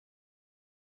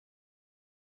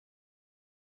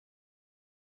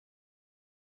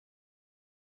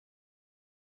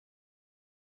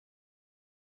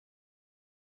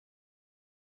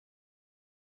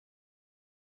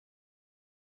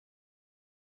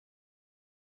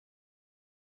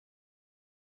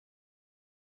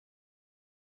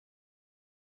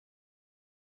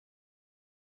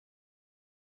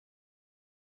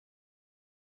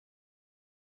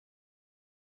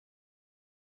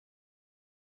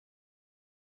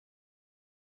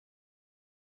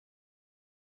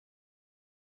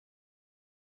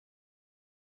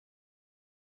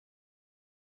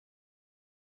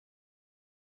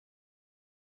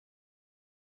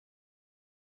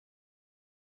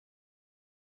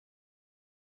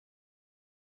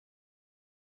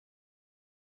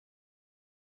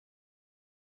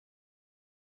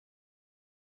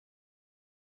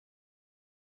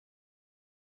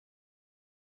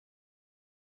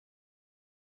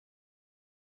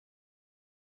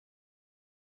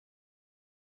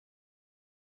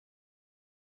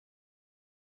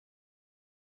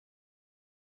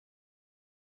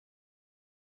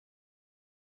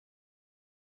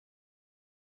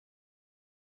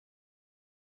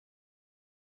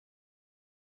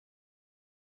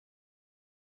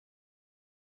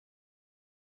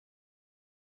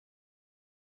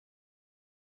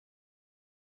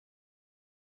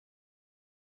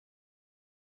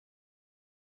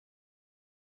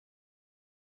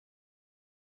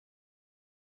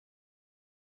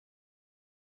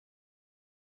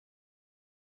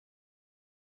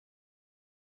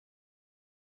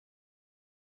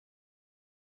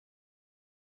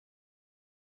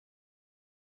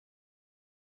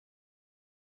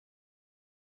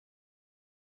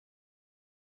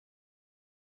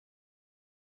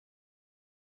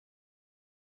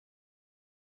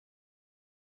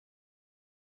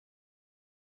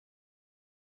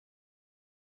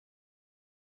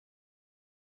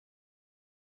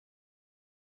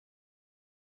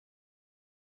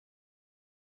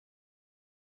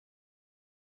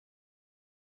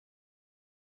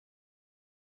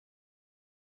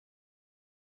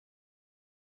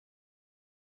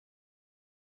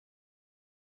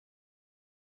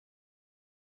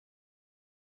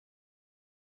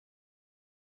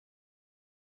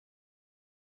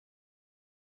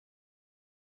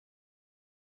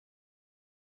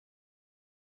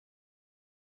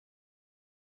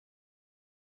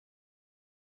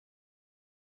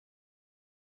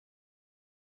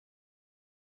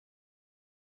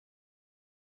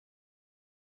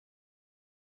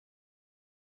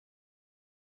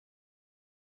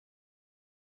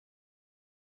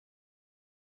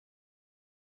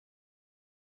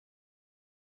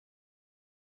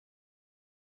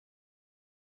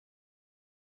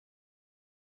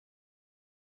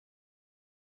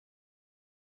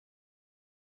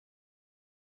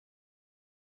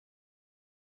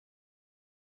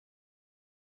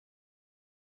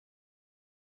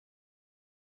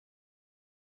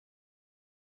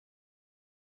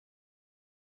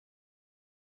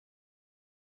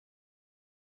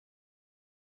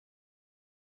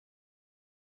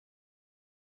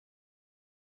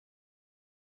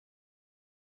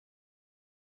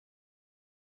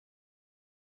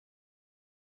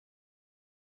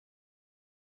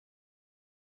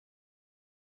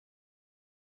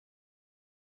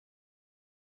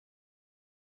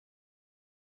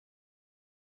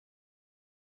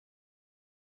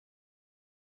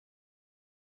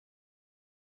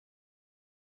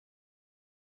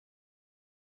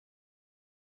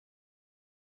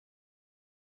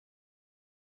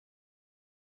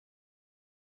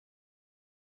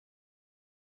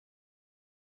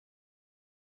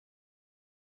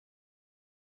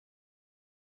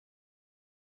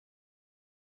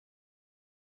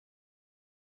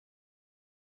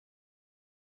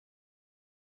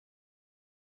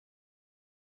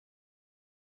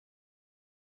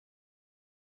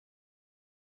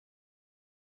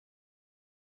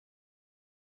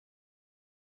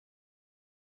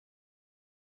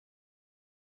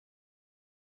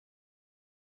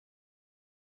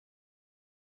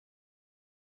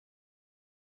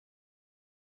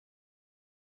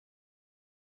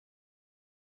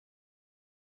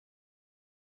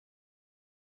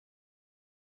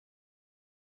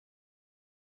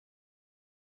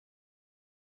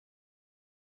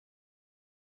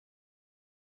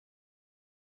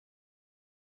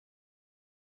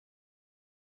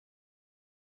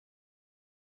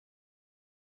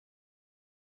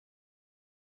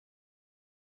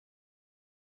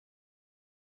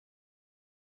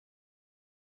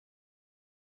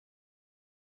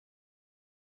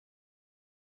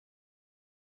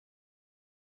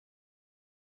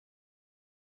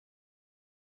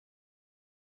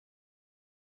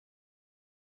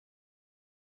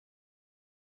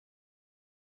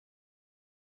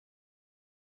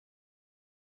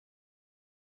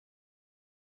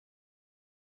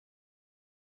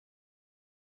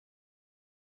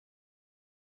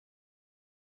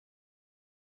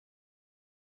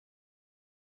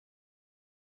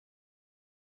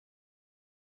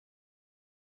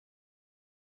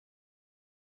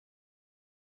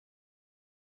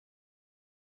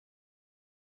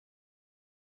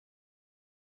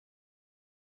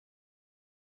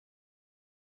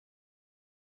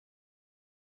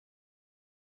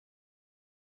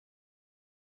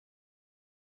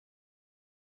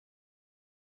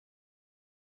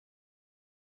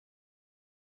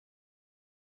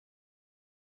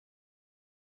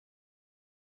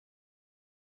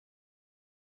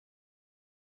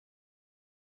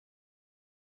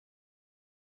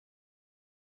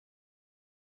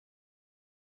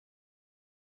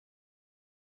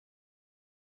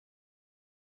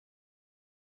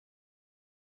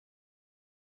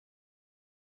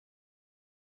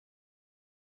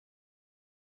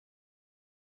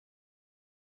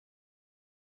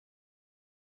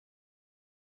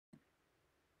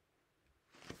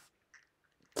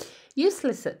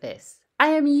useless at this. I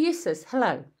am useless.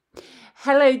 Hello.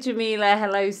 Hello, Jamila.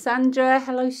 Hello, Sandra.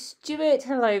 Hello, Stuart.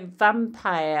 Hello,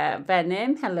 Vampire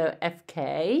Venom. Hello,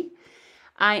 FK.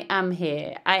 I am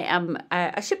here.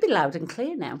 I should be loud and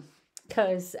clear now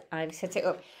because I've set it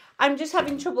up. I'm just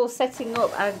having trouble setting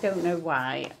up. I don't know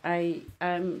why. I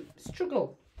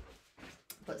struggle.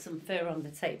 Put some fur on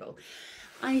the table.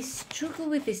 I struggle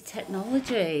with this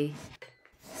technology.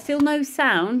 Still no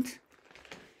sound.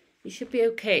 It should be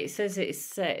okay. It says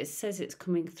it's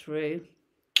coming through.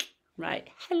 Right.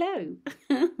 Hello.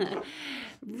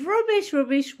 Rubbish,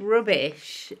 rubbish,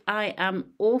 rubbish. I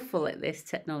am awful at this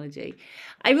technology.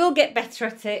 I will get better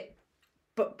at it,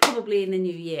 but probably in the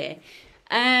new year.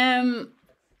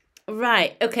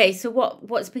 Right. Okay. So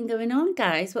what's been going on,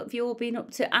 guys? What have you all been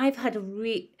up to? I've had a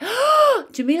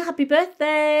Jamila, happy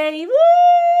birthday!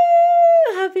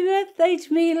 Woo! Happy birthday,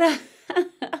 Jamila.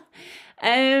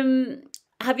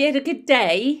 Have you had a good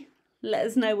day? Let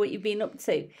us know what you've been up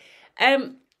to.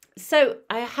 So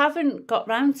I haven't got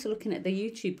round to looking at the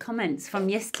YouTube comments from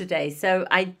yesterday. So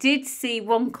I did see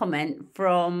one comment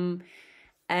from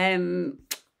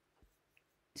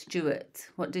Stuart.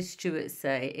 What did Stuart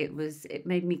say? It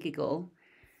made me giggle.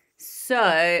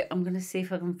 So I'm going to see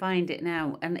if I can find it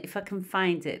now. And if I can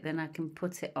find it, then I can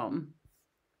put it on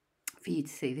for you to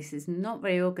see. This is not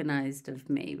very organised of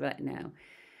me right now.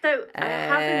 So I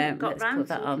haven't got round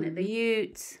to looking at the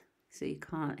mute. So you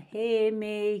can't hear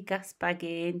me gas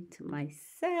bagging to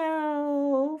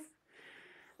myself.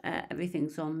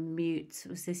 Everything's on mute.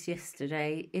 Was this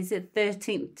yesterday? Is it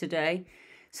 13th today?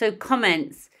 So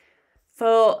comments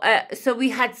for so we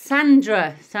had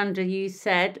Sandra. Sandra, you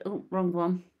said, oh, wrong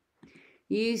one.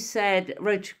 You said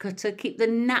rotary cutter, keep the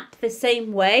nap the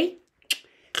same way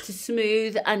to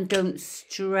smooth and don't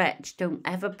stretch. Don't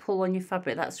ever pull on your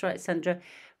fabric. That's right, Sandra.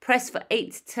 Press for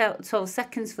 8 to 12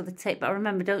 seconds for the tape. But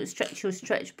remember, don't stretch your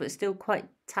stretch, but still quite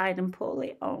tight and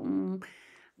poorly. Oh,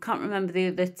 can't remember the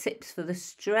other tips for the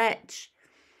stretch.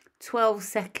 12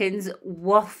 seconds,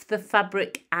 waft the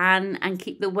fabric and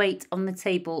keep the weight on the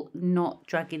table, not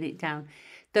dragging it down.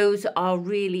 Those are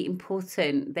really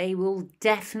important. They will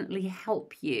definitely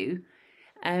help you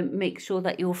make sure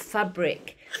that your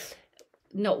fabric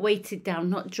not weighted down,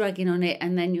 not dragging on it,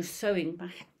 and then you're sewing.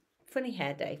 Funny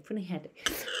hair day.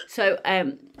 So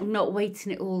not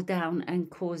weighting it all down and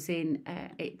causing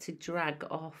it to drag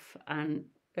off and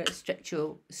stretch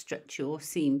your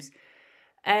seams.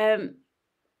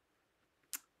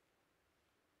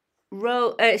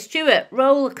 Stuart,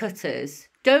 roller cutters.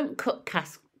 Don't cut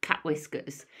cat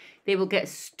whiskers. They will get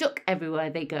stuck everywhere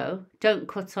they go. Don't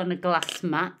cut on a glass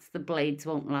mat. The blades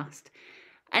won't last.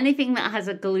 Anything that has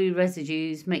a glue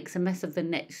residues makes a mess of the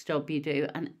next job you do.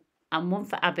 And one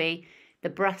for Abby, the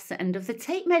brass end of the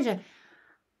tape measure.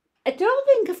 I don't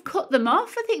think I've cut them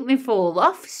off. I think they fall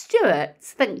off. Stuart,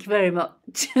 thank you very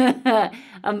much.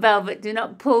 And Velvet, do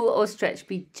not pull or stretch.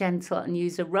 Be gentle and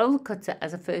use a roller cutter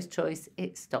as a first choice.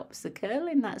 It stops the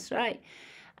curling. That's right.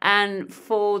 And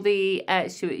for the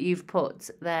Stuart, you've put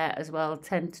there as well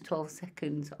 10 to 12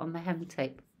 seconds on the hem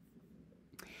tape.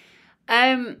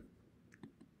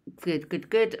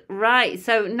 Good. Right,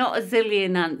 so not a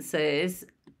zillion answers.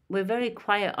 We're very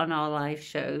quiet on our live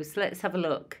shows. Let's have a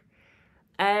look.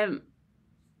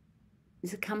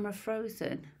 Is the camera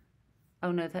frozen?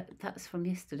 Oh no, that's from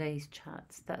yesterday's chat.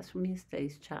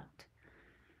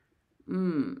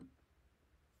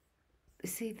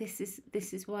 See, this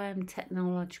is why I'm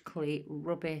technologically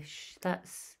rubbish.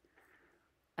 That's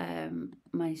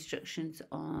my instructions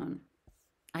on.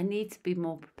 I need to be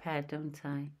more prepared, don't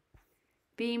I?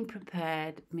 Being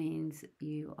prepared means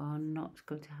you are not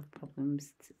going to have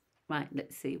problems. Right,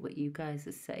 let's see what you guys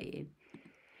are saying.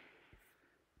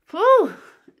 Whew.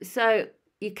 So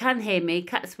you can hear me.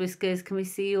 Cat's whiskers. Can we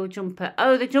see your jumper?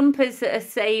 Oh, the jumper's the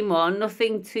same one.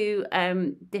 Nothing too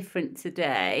different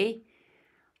today.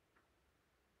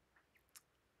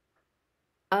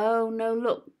 Oh no!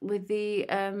 Look with the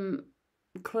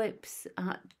clips.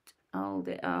 Hold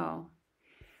it. Oh,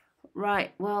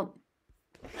 right. Well,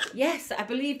 yes, I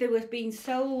believe they were being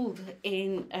sold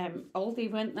in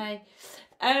Aldi, weren't they?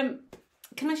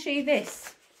 Can I show you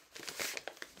this?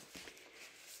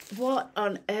 What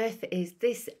on earth is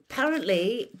this?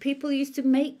 Apparently, people used to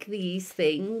make these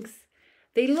things.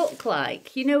 They look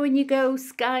like, you know, when you go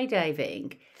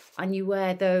skydiving and you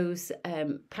wear those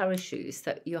parachutes,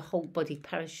 that your whole body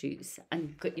parachutes, and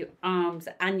you've got your arms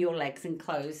and your legs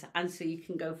enclosed, and so you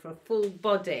can go for a full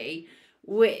body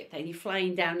width and you're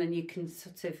flying down and you can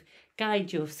sort of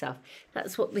guide yourself.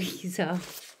 That's what these are,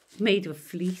 made of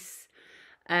fleece.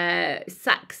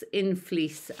 Sacks in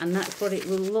fleece, and that's what it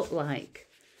will look like.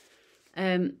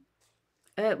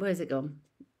 Where's it gone?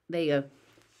 There you go.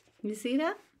 You see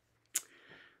that?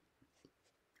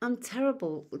 I'm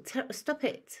terrible. Stop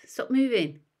it. Stop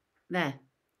moving. There.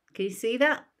 Can you see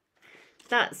that?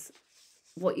 That's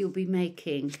what you'll be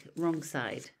making wrong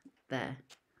side there.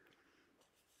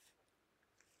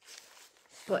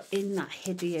 But in that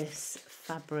hideous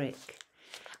fabric.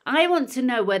 I want to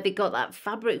know where they got that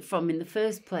fabric from in the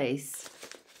first place.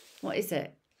 What is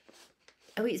it?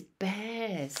 Oh, it's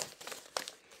bears.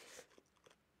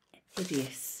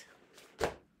 Hideous.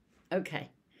 Okay.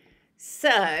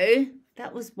 So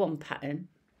that was one pattern.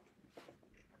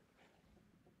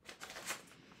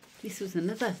 This was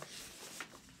another.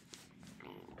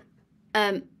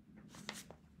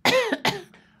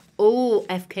 Oh,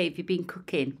 FK, have you been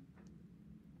cooking?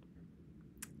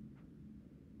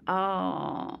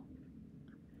 Oh.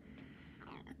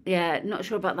 Yeah, not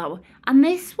sure about that one. And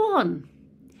this one.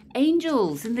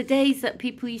 Angels, in the days that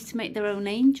people used to make their own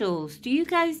angels. Do you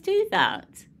guys do that?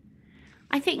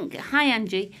 I think, hi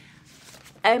Angie.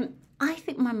 I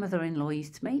think my mother-in-law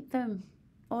used to make them.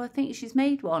 Or I think she's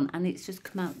made one and it's just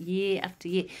come out year after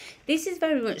year. This is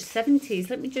very much 70s.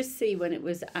 Let me just see when it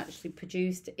was actually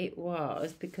produced. It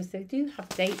was, because they do have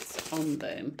dates on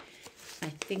them. I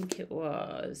think it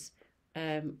was,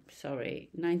 sorry,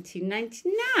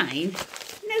 1999?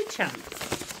 No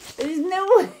chance. There's no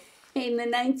way in the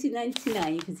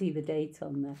 1999, you can see the date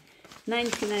on there.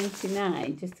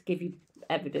 1999, just to give you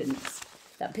evidence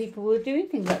that people were doing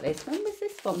things like this. When was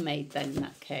this one made then, in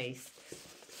that case?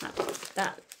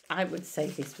 That I would say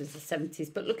this was the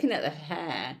 70s, but looking at the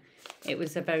hair, it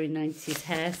was a very 90s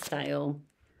hairstyle.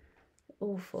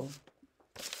 Awful.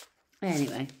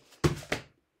 Anyway.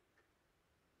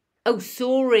 Oh,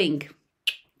 soaring.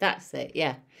 That's it,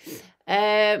 yeah.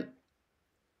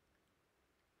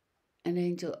 An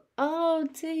angel. Oh,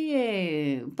 do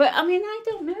you? But, I mean, I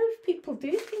don't know if people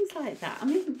do things like that. I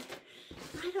mean,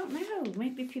 I don't know.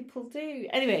 Maybe people do.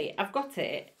 Anyway, I've got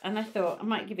it. And I thought I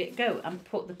might give it a go and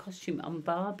put the costume on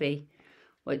Barbie.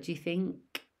 What do you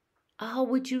think? Oh,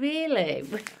 would you really?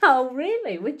 Oh,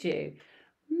 really? Would you?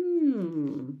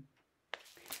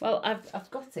 Well, I've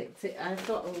got it. I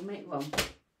thought I'll make one.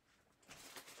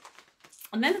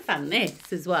 And then I found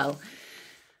this as well.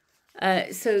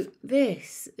 So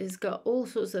this has got all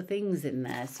sorts of things in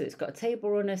there. So it's got a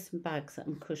table runner, some bags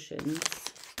and cushions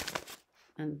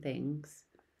and things.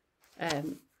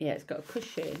 Yeah, it's got a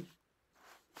cushion.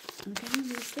 I'm going to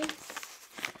use this.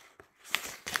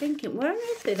 Thinking, where on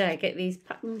earth did I get these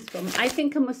patterns from? I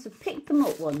think I must have picked them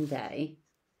up one day.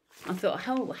 I thought,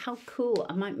 how cool,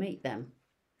 I might make them.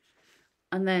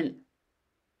 And then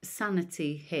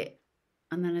sanity hit.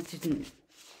 And then I didn't.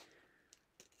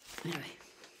 Anyway.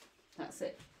 That's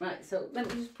it. Right, so let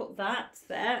me just put that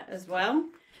there as well.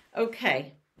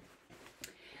 Okay.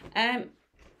 I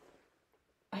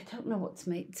don't know what to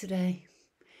make today.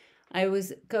 I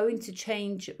was going to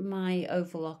change my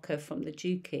overlocker from the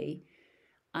Juki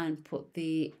and put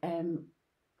the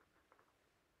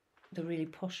really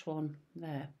posh one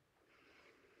there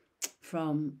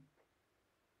from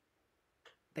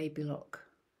Baby Lock,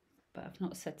 but I've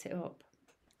not set it up.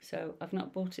 So I've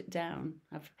not brought it down.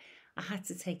 I had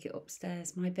to take it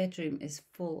upstairs. My bedroom is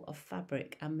full of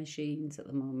fabric and machines at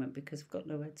the moment because I've got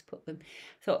nowhere to put them.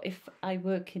 So if I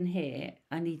work in here,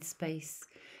 I need space.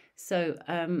 So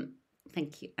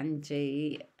thank you,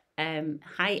 Angie.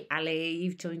 Hi, Ali.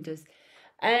 You've joined us.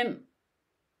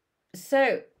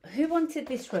 So who wanted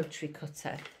this rotary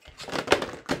cutter?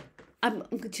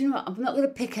 Do you know what? I'm not going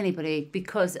to pick anybody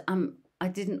because I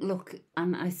didn't look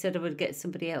and I said I would get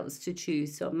somebody else to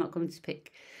choose. So I'm not going to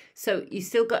pick. So you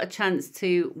still got a chance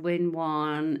to win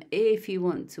one if you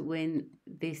want to win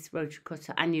this rotary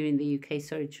cutter and you're in the UK.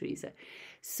 Sorry, Teresa.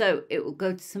 So it will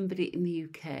go to somebody in the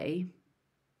UK.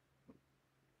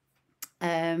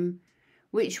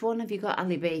 Which one have you got,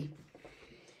 Ali B?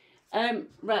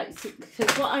 Right, so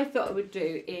what I thought I would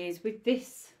do is with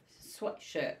this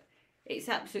sweatshirt, it's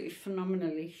absolutely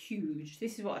phenomenally huge.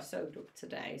 This is what I sewed up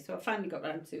today. So I finally got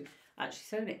around to actually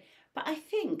sewing it. But I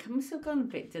think I must have gone a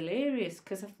bit delirious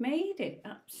because I've made it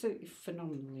absolutely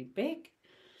phenomenally big.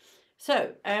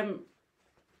 So,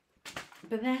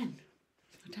 but then,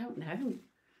 I don't know.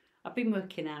 I've been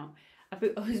working out. I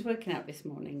was working out this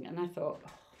morning and I thought,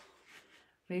 oh,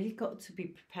 really got to be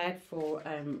prepared for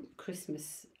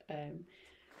Christmas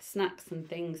snacks and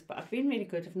things. But I've been really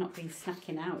good. I've not been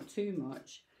snacking out too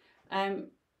much.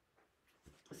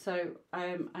 So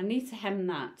I need to hem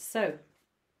that. So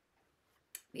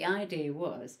the idea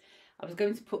was I was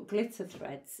going to put glitter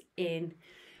threads in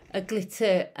a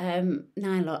glitter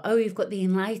nylon. Oh, you've got the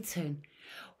Enlighten.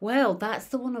 Well, that's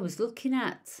the one I was looking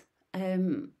at.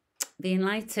 the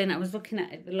Enlighten, I was looking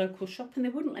at it at the local shop and they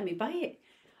wouldn't let me buy it.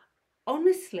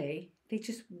 Honestly, they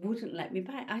just wouldn't let me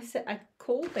buy it. I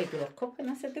called Baby Lock up and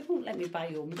I said, they won't let me buy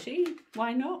your machine.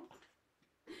 Why not?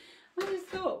 I just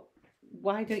thought,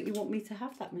 why don't you want me to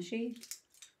have that machine?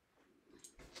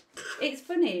 It's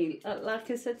funny,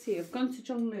 like I said to you, I've gone to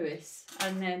John Lewis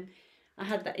and then I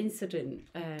had that incident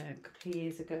a couple of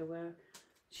years ago where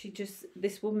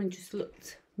this woman just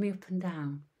looked me up and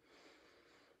down.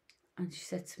 And she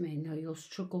said to me, no, you'll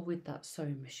struggle with that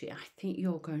sewing machine. I think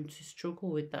you're going to struggle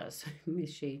with that sewing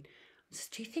machine. I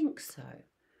said, do you think so?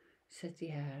 She said,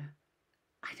 yeah.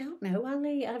 I don't know,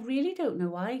 Ali. I really don't know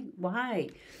why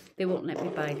they won't let me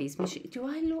buy these machines. Do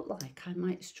I look like I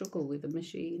might struggle with a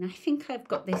machine? I think I've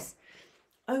got this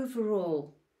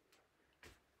overall.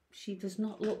 She does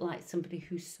not look like somebody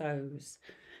who sews.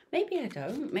 Maybe I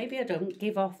don't. Maybe I don't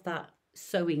give off that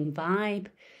sewing vibe.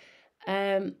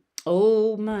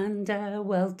 Oh, Amanda,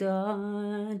 well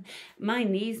done. My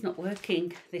knee's not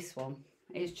working, this one.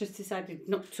 It's just decided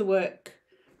not to work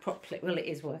properly. Well, it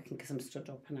is working because I'm stood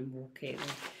up and I'm walking.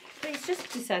 But it's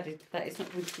just decided that it's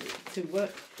not going to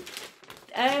work.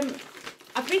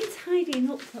 I've been tidying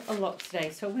up a lot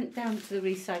today. So I went down to the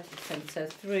recycle centre,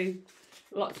 threw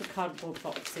lots of cardboard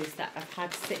boxes that I've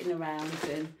had sitting around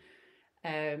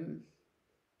and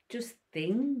just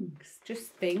things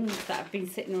that have been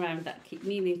sitting around that keep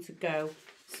meaning to go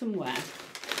somewhere.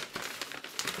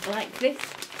 Like this,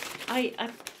 I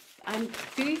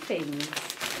do things.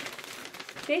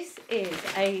 This is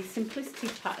a simplicity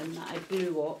pattern that I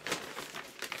blew up.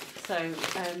 So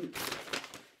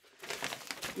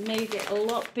made it a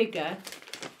lot bigger.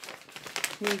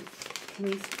 Can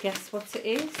you guess what it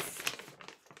is?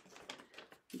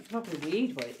 You can probably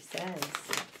read what it says.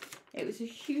 It was a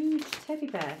huge teddy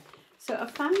bear. So I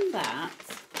found that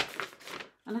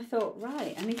and I thought,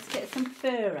 right, I need to get some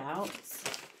fur out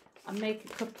and make a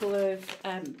couple of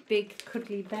big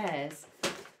cuddly bears.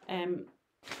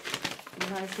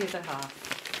 Where's the other half?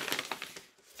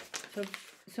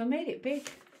 So I made it big.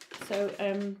 So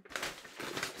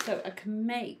I can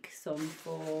make some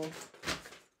for,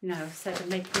 you know, I said I'm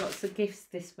making lots of gifts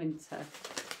this winter.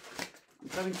 I'm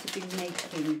going to be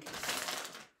making.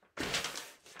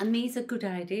 And these are good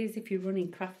ideas if you're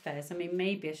running craft fairs. I mean,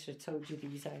 maybe I should have told you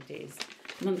these ideas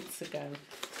months ago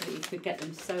so that you could get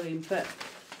them sewing. But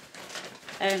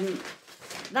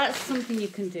that's something you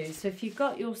can do. So if you've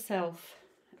got yourself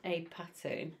a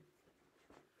pattern,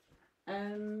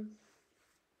 then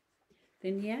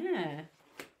yeah.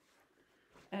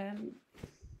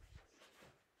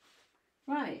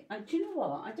 Right, do you know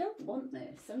what? I don't want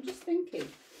this. I'm just thinking.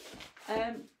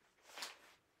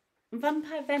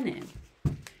 Vampire Venom.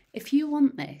 If you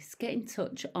want this, get in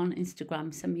touch on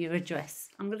Instagram, send me your address.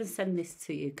 I'm going to send this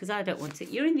to you because I don't want it.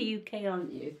 You're in the UK,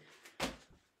 aren't you?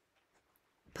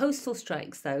 Postal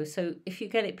strikes though, so if you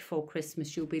get it before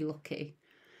Christmas, you'll be lucky.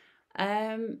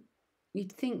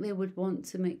 You'd think they would want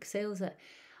to make sales at.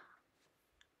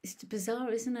 It's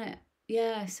bizarre, isn't it?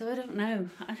 Yeah, so I don't know.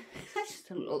 I just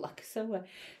don't look like a sewer.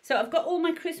 So I've got all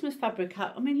my Christmas fabric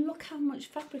out. I mean, look how much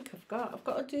fabric I've got. I've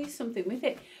got to do something with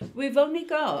it. We've only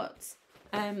got,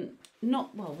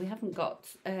 we haven't got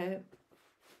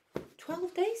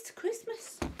 12 days to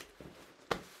Christmas.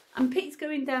 And Pete's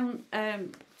going down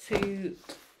to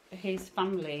his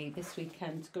family this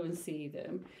weekend to go and see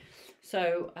them.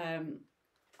 So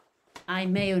I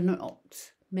may or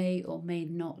may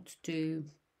not do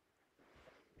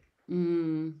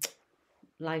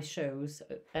live shows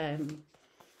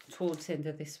towards the end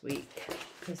of this week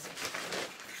because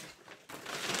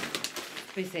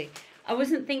busy. I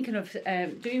wasn't thinking of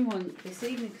doing one this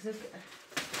evening because I'm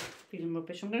feeling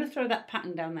rubbish. I'm going to throw that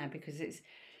pattern down there because it's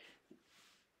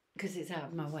out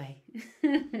of my way.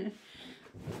 And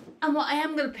what I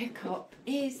am going to pick up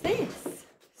is this.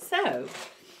 So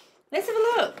let's have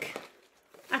a look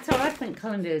at our advent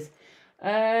calendars.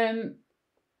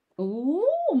 Ooh,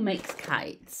 makes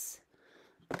kites.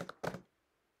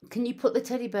 Can you put the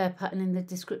teddy bear pattern in the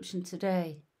description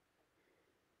today?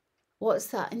 What's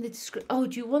that in the description? Oh,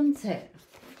 do you want it?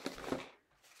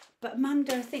 But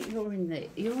Amanda, I think you're in the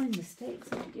States,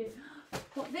 aren't you?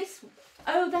 What this?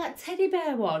 Oh, that teddy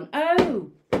bear one.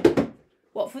 Oh,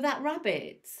 what for that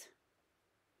rabbit?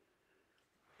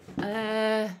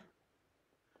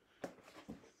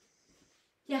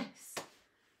 Yes.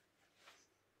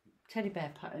 Teddy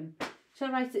bear pattern. Shall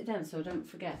I write it down so I don't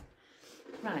forget?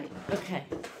 Right, okay.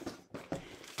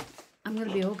 I'm going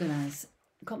to be organised.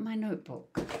 Got my notebook.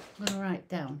 I'm going to write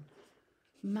down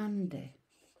Mandy,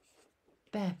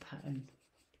 bear pattern,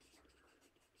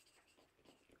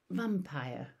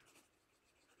 vampire,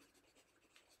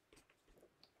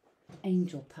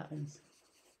 angel patterns.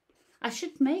 I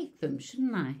should make them,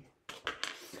 shouldn't I?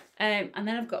 And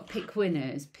then I've got pick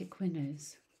winners.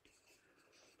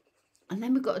 And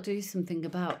then we've got to do something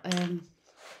about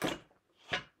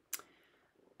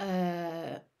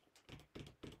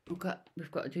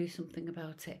we've got to do something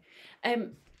about it.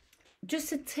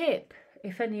 Just a tip,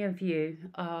 if any of you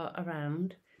are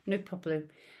around, no problem.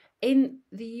 In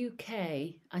the UK,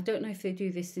 I don't know if they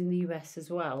do this in the US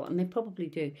as well, and they probably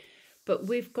do, but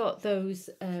we've got those,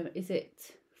 is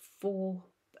it 4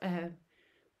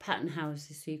 pattern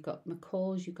houses? So you've got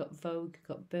McCall's, you've got Vogue, you've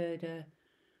got Burda,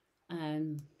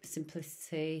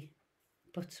 Simplicity,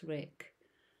 Butterick,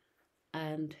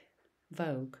 and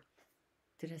Vogue.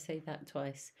 Did I say that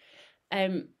twice?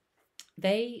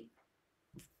 They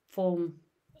form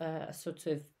a sort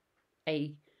of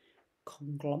a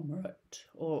conglomerate,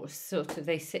 or sort of,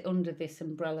 they sit under this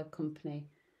umbrella company.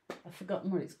 I've forgotten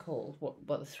what it's called, what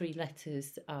the 3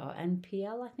 letters are.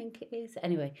 NPL, I think it is.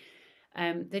 Anyway,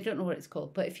 they don't know what it's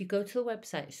called, but if you go to the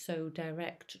website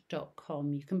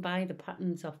sewdirect.com, you can buy the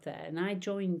patterns off there. And I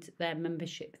joined their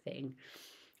membership thing,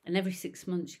 and every 6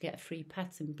 months you get a free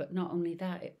pattern. But not only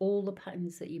that, all the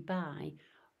patterns that you buy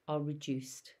are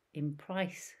reduced in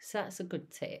price. So that's a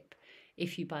good tip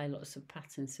if you buy lots of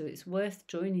patterns. So it's worth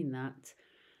joining that,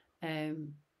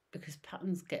 because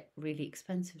patterns get really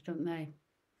expensive, don't they?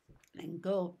 And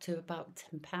go up to about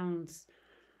 £10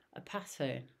 a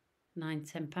pattern,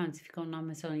 £9–10 if you go on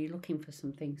Amazon and you're looking for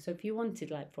something. So if you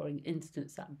wanted, like for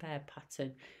instance, that bear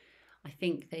pattern, I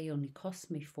think they only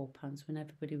cost me £4 when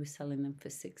everybody was selling them for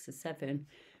 6 or 7.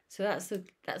 So that's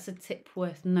a tip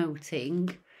worth noting.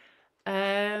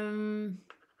 The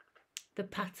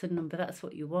pattern number, that's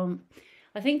what you want.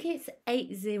 I think it's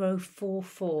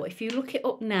 8044. If you look it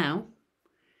up now,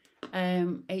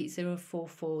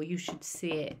 8044, you should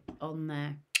see it on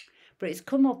there. But it's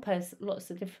come up as lots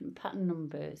of different pattern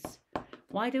numbers.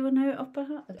 Why do I know it off by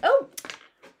heart? Oh,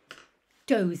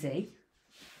 dozy.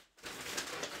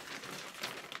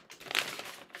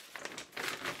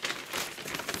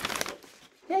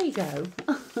 There you go.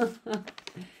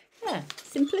 Yeah,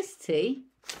 Simplicity.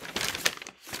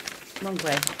 Wrong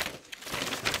way.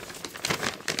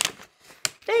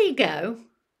 There you go.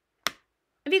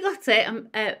 Have you got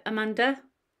it, Amanda?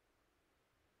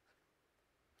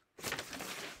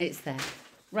 It's there.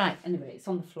 Right, anyway, it's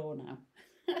on the floor now.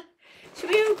 Should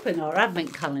we open our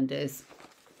advent calendars?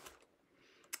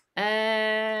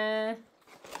 Advent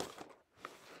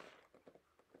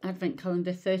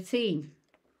calendar 13.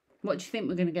 What do you think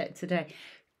we're going to get today?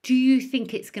 Do you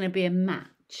think it's going to be a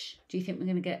match? Do you think we're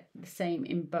going to get the same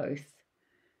in both?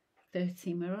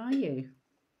 13, where are you?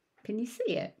 Can you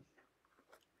see it?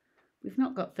 We've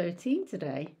not got 13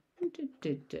 today.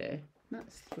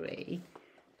 That's 3.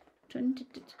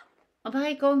 Have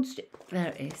I gone? There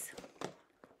it is.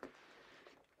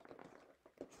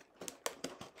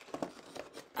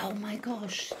 Oh my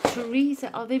gosh,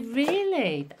 Teresa, are they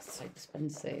really? That's so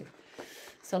expensive.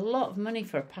 It's a lot of money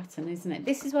for a pattern, isn't it?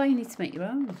 This is why you need to make your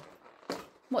own.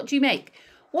 What do you make?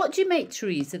 What do you make,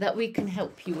 Teresa, that we can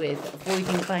help you with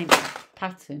avoiding buying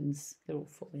patterns? They're all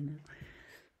falling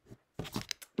out.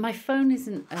 My phone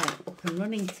isn't up and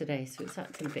running today, so it's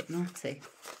acting a bit naughty.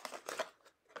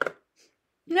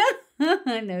 No,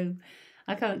 I know.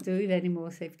 I can't do with any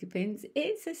more safety pins.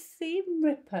 It's a seam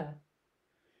ripper.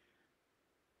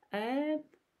 It's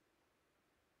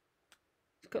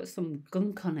got some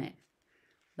gunk on it,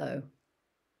 though.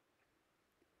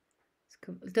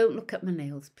 Don't look at my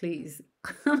nails, please.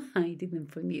 I'm hiding them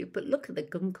from you, but look at the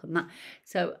gunk on that.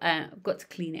 So I've got to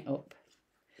clean it up.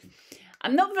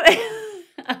 I'm not very...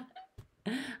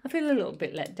 I feel a little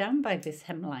bit let down by this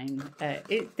hemline.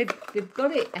 They've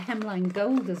got it a hemline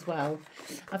gold as well.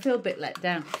 I feel a bit let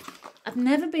down. I've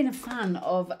never been a fan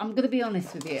of, I'm going to be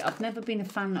honest with you, I've never been a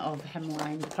fan of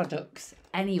hemline products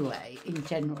anyway, in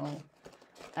general.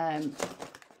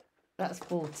 That's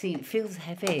 14. It feels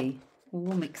heavy.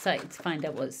 Oh, I'm excited to find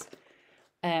out what's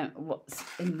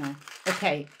in there.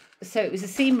 Okay, so it was a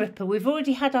seam ripper. We've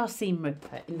already had our seam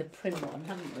ripper in the prim one,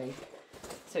 haven't we?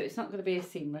 So it's not going to be a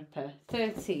seam ripper.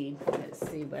 13. Let's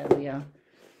see where we are.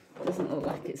 Doesn't look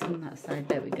like it's on that side.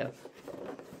 There we go.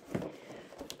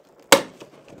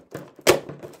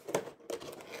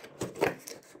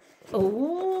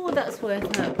 Oh, that's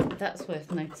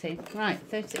worth noting. Right,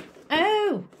 13.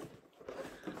 Oh!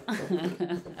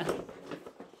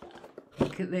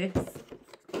 Look at this.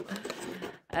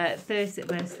 13.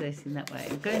 Where's 13 that way?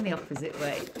 I'm going the opposite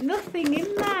way. Nothing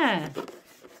in there.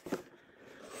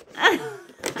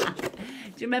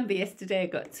 Do you remember yesterday I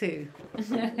got 2? What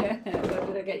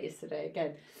did I get yesterday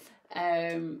again?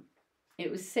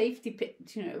 it was safety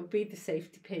pins, you know, it would be the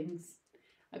safety pins.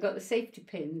 I got the safety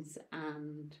pins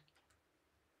and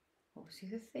what was the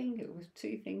other thing? It was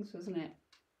 2 things, wasn't it?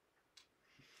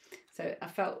 So I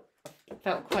felt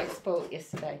quite spoilt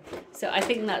yesterday. So I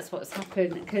think that's what's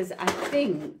happened, because I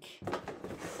think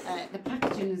the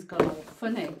packaging has gone all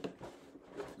funny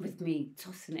with me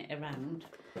tossing it around.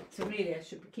 So really I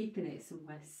should be keeping it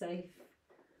somewhere safe.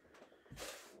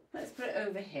 Let's put it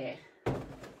over here.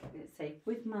 It's safe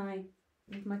with my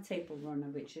table runner,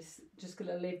 which is just going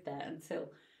to live there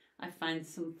until I find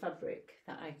some fabric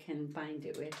that I can bind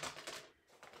it with.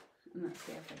 And that's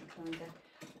the advent calendar.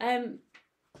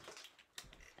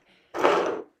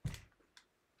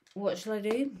 What shall I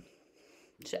do?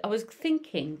 I was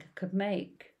thinking I could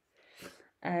make,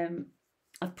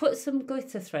 I've put some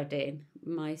glitter thread in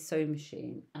my sewing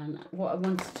machine, and what I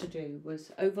wanted to do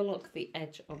was overlock the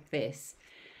edge of this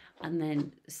and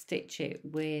then stitch it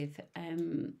with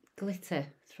glitter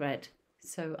thread.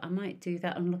 So I might do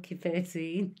that on Lucky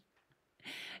 13.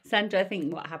 Sandra, I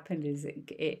think what happened is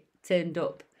it turned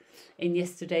up in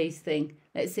yesterday's thing.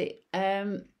 Let's see.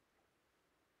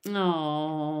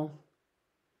 Oh.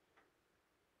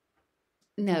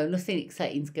 No, nothing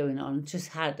exciting's going on.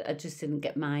 I just didn't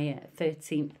get my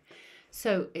 13th.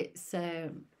 So it's,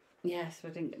 yeah, so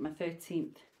I didn't get my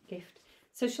 13th gift.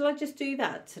 So shall I just do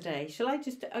that today? Shall I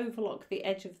just overlock the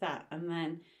edge of that and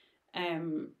then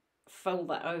fold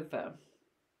that over?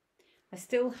 I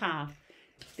still have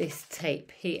this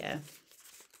tape here.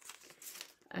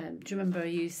 Do you remember I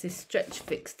used this Stretch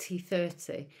Fix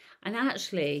T30? And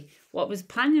actually, what I was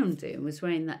planning on doing was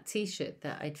wearing that T-shirt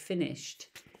that I'd finished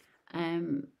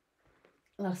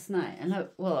last night. And I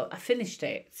finished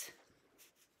it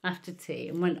after tea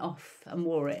and went off and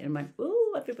wore it and went,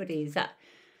 oh, everybody, is that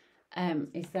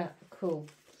cool?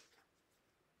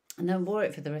 And I wore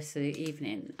it for the rest of the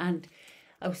evening, and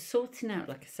I was sorting out,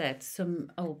 like I said,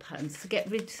 some old patterns to get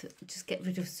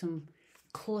rid of some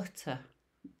clutter.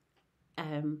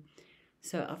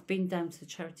 So I've been down to the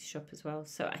charity shop as well.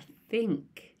 So I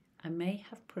think I may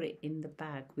have put it in the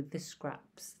bag with the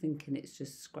scraps, thinking it's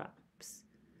just scraps.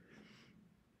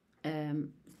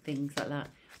 Things like that.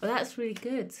 Well, that's really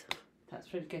good.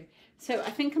 That's really good. So I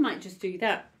think I might just do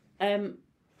that. And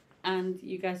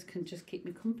you guys can just keep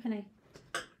me company.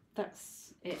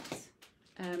 That's it.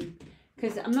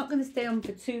 Because I'm not going to stay on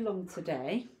for too long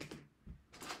today.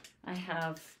 I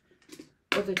have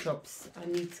other jobs I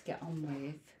need to get on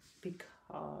with,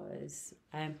 because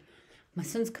my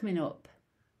son's coming up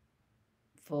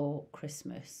for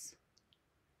Christmas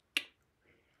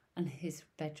and his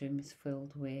bedroom is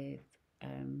filled with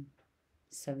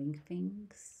sewing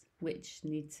things which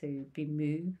need to be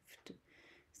moved.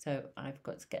 So I've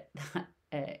got to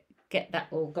get that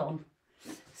all gone.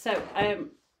 So I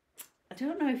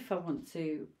don't know if I want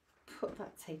to put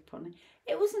that tape on it.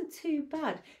 It wasn't too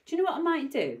bad. Do you know what I might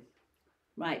do?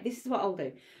 Right, this is what I'll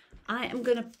do. I am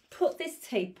going to put this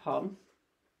tape on.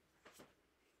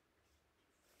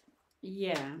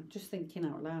 Yeah, I'm just thinking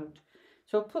out loud.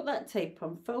 So I'll put that tape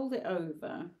on, fold it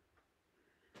over,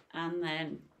 and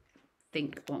then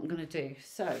think what I'm going to do.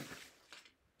 So I've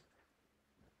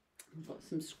got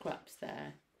some scraps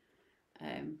there,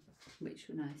 which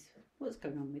were nice. What's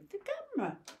going on with the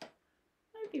camera?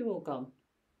 Where have you all gone?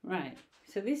 Right,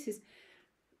 so this is,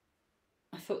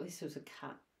 I thought this was a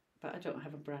cat, but I don't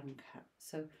have a brown cat.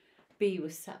 So B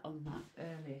was sat on that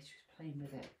earlier, she was playing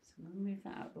with it. So I'm going to move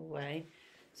that out of the way.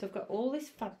 So I've got all this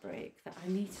fabric that I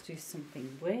need to do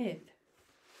something with.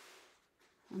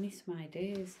 I need some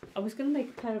ideas. I was going to make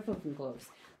a pair of oven gloves.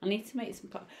 I need to make some...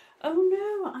 Oh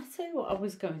no, I tell you what I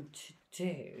was going to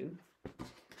do.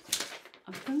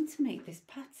 I'm going to make this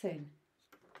pattern.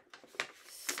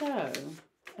 So,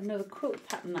 another quilt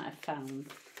pattern that I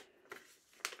found.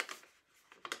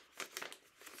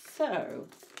 So,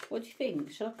 what do you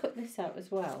think? Shall I cut this out as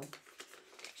well?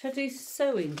 Shall I do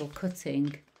sewing or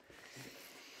cutting?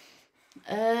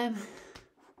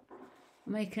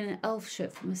 Making an elf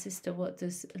shirt for my sister. What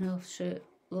does an elf shirt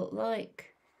look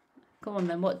like? Come on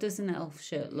then, what does an elf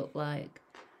shirt look like?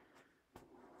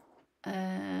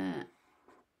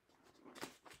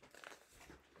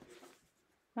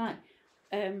 Right.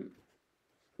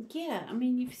 Yeah, I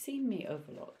mean, you've seen me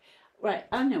overlock. Right,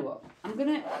 I know what. I'm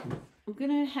gonna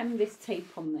hem this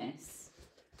tape on this.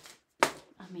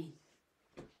 I mean,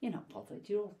 you're not bothered.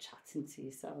 You're all chatting to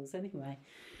yourselves anyway.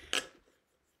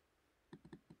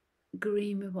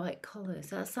 Green with white collars.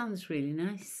 That sounds really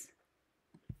nice.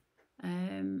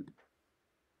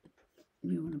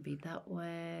 We want to be that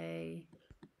way.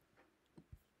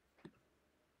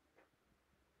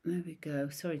 There we go.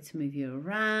 Sorry to move you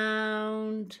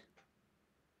around.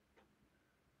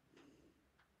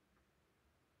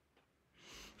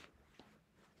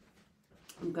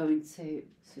 I'm going to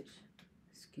switch,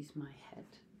 excuse my head.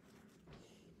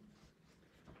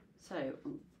 So,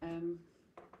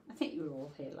 I think you were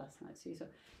all here last night, so you saw.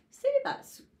 See,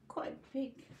 that's quite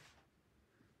big.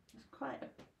 It's quite a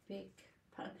big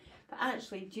pattern. But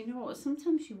actually, do you know what?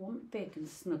 Sometimes you want big and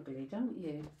snuggly, don't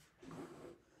you?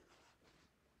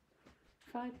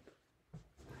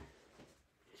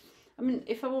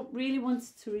 If I really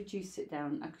wanted to reduce it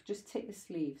down, I could just take the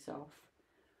sleeves off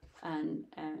and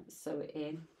sew it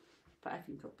in. But I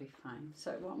think it'll be fine.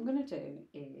 So what I'm going to do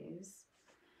is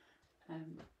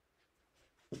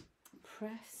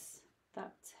press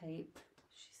that tape.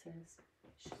 She says,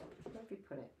 where have you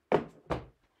put it?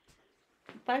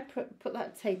 If I put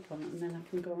that tape on, and then I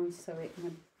can go and sew it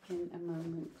in a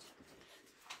moment.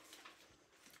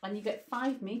 And you get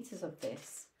 5 meters of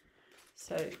this.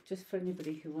 So just for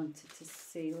anybody who wanted to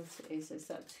see what it is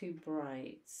that too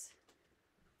bright?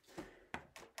 I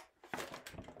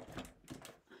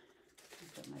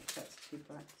don't know if that's too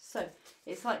bright. So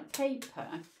it's like paper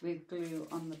with glue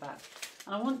on the back.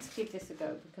 And I want to give this a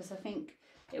go because I think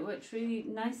it works really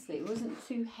nicely. It wasn't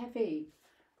too heavy,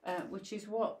 which is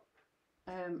what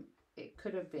it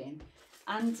could have been.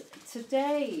 And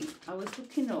today I was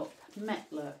looking up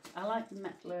Metler. I like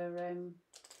Metler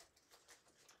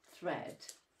thread,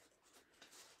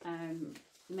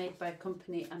 made by a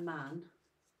company, A Man,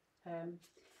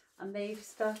 and they've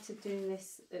started doing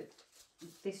this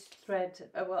this thread.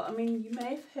 Well, I mean, you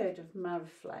may have heard of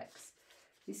Mariflex.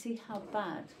 You see how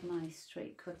bad my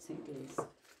straight cutting is?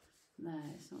 No,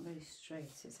 it's not very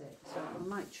straight, is it? So I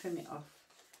might trim it off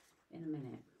in a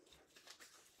minute.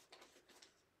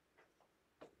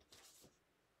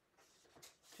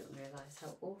 Don't realise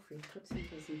how awful your cutting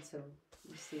is until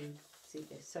you see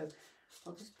this. So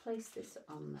I'll just place this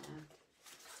on there.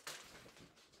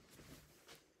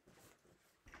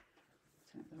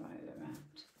 Turn it the right way around.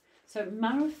 So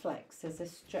Mariflex, there's a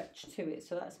stretch to it.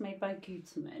 So that's made by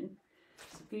Gutermann.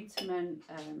 So Gutermann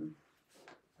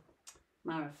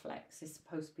Mariflex is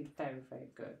supposed to be very, very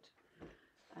good.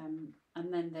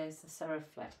 And then there's the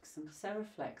Seriflex, and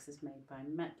Seriflex is made by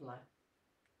Metler.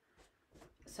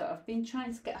 So I've been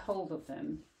trying to get hold of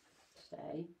them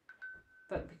today,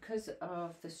 but because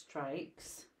of the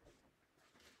strikes,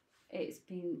 it's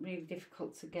been really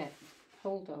difficult to get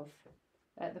hold of.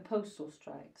 The postal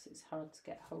strikes, it's hard to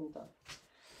get hold of.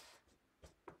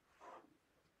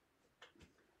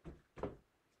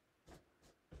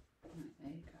 Right,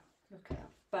 there you go. Look at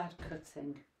that bad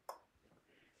cutting.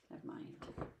 Never mind.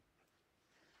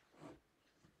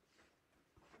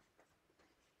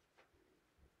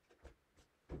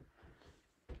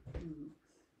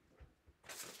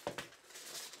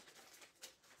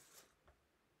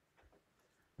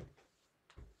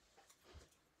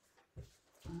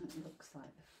 It looks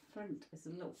like the front is a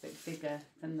little bit bigger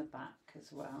than the back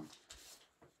as well.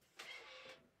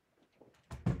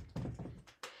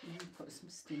 Put some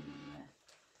steam in there.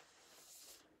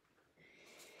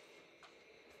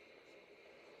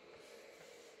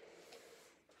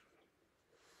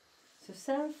 So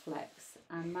Seriflex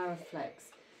and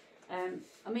Mariflex.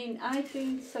 I mean, I've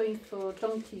been sewing for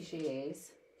donkey's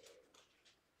years,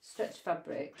 stretch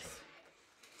fabrics,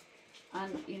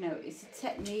 and you know, it's a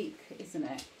technique, isn't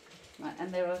it? Like,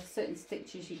 and there are certain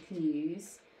stitches you can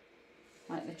use,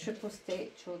 like the triple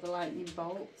stitch or the lightning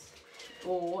bolt,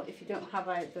 or if you don't have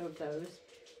either of those,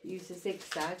 use a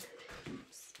zigzag.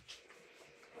 Oops.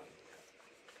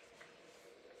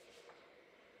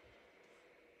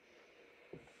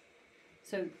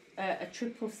 So a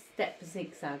triple step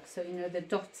zigzag, so you know the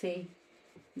dotty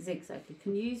zigzag, you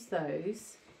can use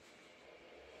those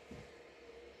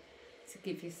to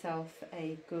give yourself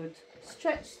a good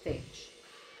stretch stitch.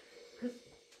 Because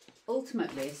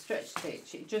ultimately a stretch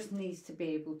stitch, it just needs to be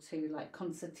able to, like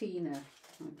concertina,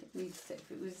 like it needs to,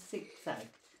 if it was zigzag,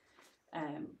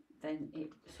 then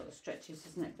it sort of stretches,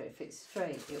 doesn't it? But if it's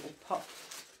straight, it will pop.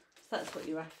 So that's what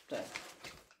you're after.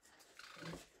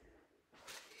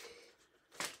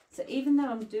 So even though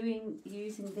I'm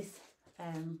using this,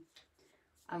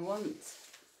 I want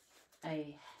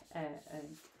a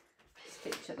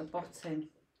stitch at the bottom.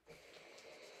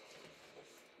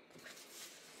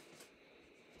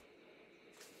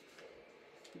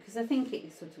 Because I think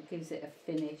it sort of gives it a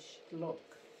finished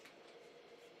look.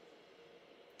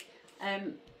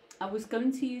 I was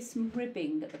going to use some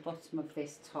ribbing at the bottom of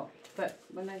this top, but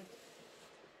when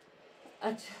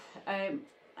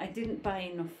I didn't buy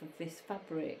enough of this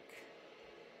fabric,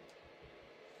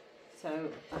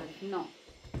 so I've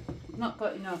not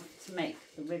got enough to make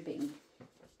the ribbing.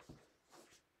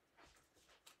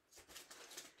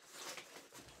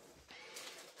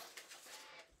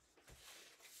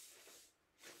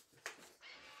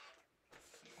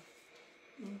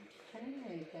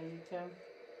 go.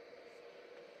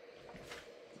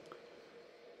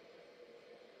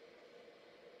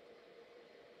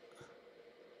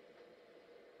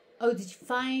 Oh, did you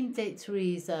find it,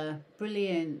 Teresa?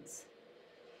 Brilliant.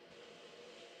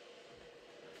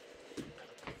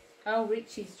 Oh,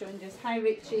 Richie's joined us. Hi,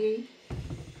 Richie.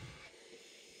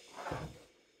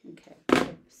 Okay,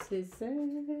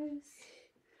 scissors.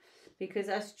 Because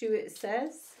as Stuart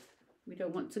says, we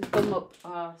don't want to gum up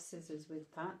our scissors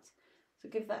with that. So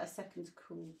give that a second to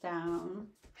cool down.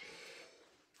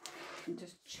 And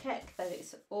just check that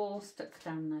it's all stuck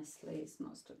down nicely. It's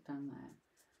not stuck down there.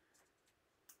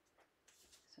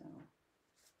 So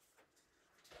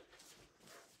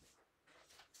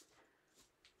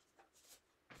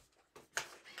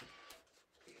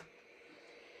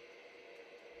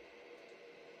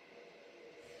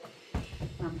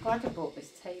I'm glad I bought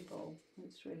this table.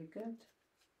 It's really good.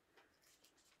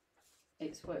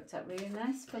 It's worked out really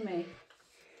nice for me.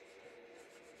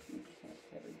 Okay,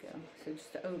 there we go. So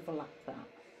just to overlap that.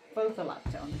 I've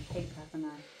overlapped it on the paper, haven't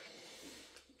I?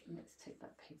 Let's take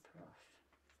that paper off.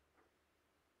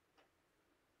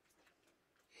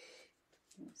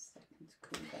 Give it a second to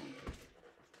cool down.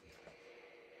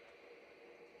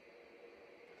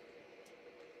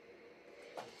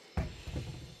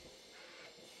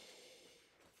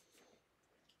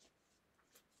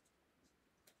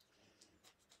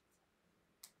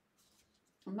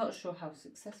 I'm not sure how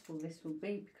successful this will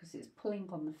be because it's pulling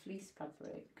on the fleece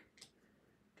fabric.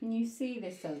 Can you see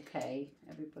this okay,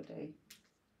 everybody?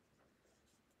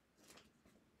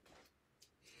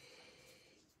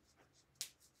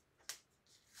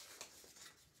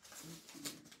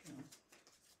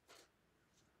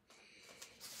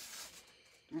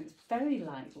 And it's very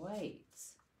lightweight,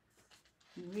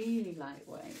 really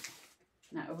lightweight.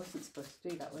 Now, I wasn't supposed to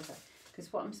do that, was I?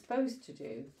 Because what I'm supposed to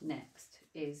do next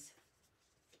is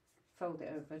fold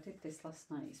it over. I did this last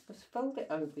night. You're supposed to fold it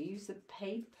over, use the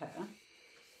paper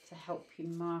to help you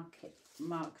mark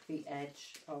the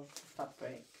edge of the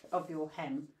fabric, of your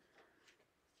hem.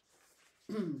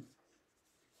 Let's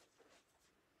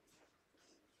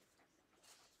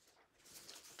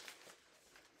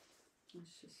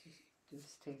just do a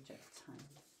stage at a time.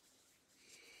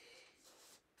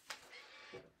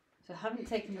 So I haven't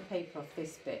taken the paper off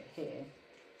this bit here.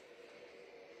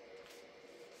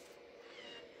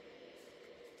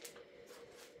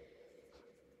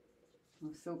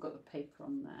 I've still got the paper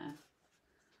on there.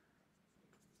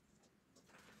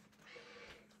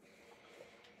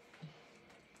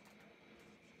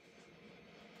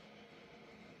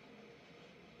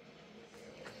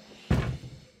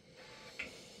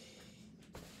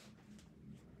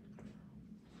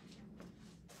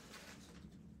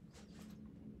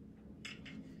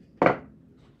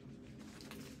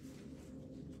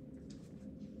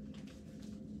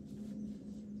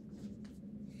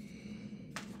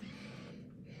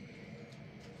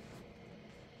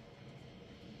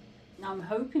 Now I'm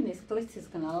hoping this glitter's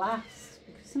going to last,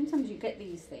 because sometimes you get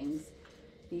these things,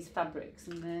 these fabrics,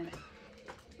 and the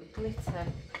glitter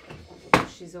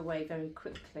washes away very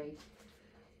quickly.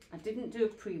 I didn't do a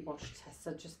pre-wash test,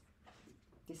 I just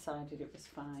decided it was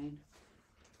fine.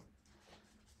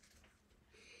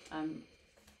 And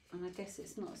I guess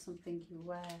it's not something you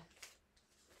wear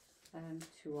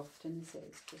too often, is it?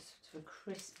 It's just sort of a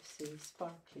crispy,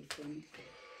 sparkly thing.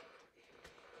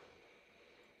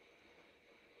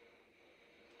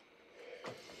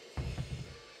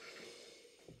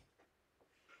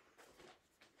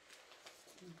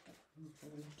 A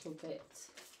little bit.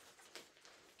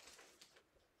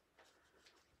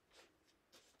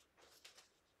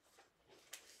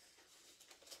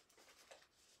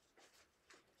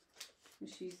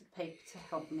 Just use the paper to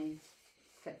help me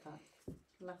get that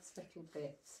last little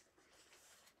bit.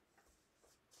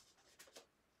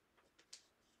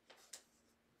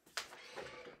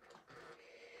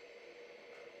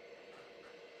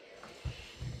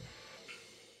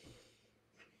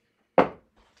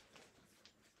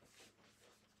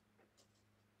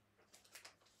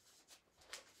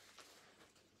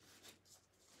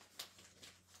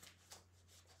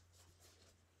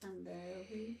 And there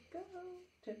we go.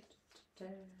 Da, da, da,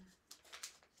 da.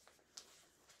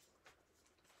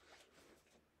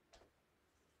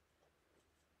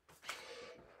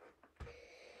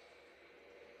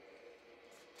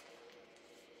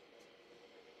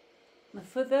 Now,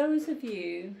 for those of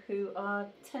you who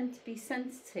tend to be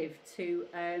sensitive to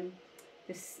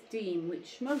the steam,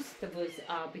 which most of us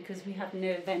are because we have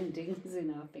nerve endings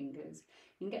in our fingers,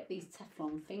 you can get these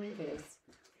Teflon fingers,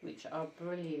 which are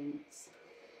brilliant.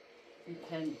 You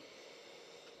can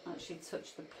actually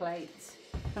touch the plate.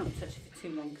 Don't touch it for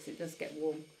too long because it does get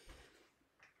warm.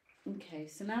 Okay,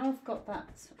 so now I've got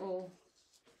that all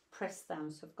pressed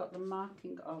down, so I've got the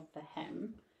marking of the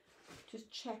hem. Just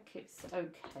check it's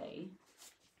okay.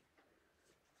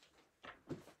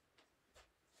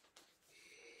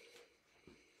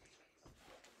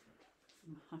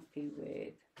 I'm happy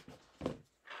with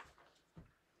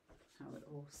how it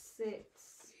all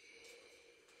sits.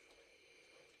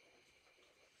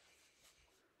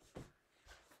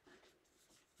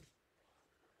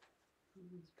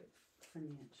 It's a bit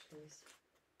funny actually.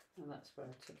 Oh, that's where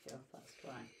I took it off, that's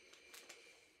why.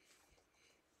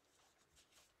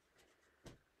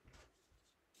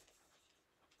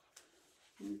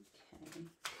 Okay,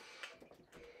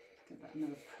 give that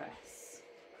another press.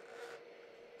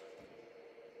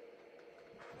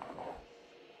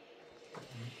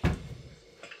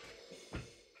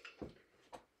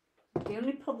 The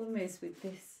only problem is with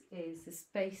this is the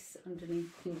space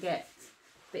underneath can get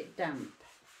a bit damp.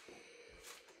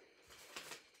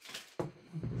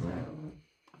 So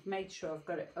I've made sure I've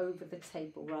got it over the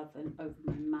table rather than over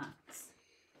my mat.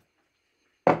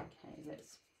 Okay,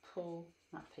 let's pull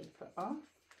that paper off.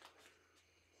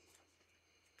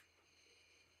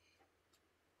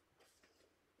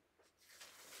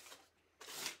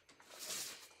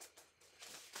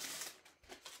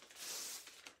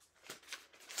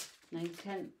 Now you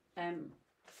can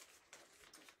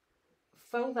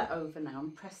fold that over now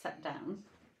and press that down,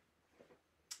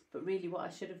 but really what I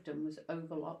should have done was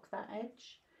overlock that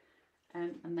edge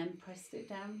and then pressed it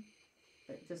down,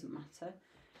 but it doesn't matter.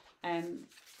 And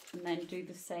then do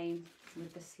the same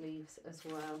with the sleeves as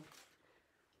well.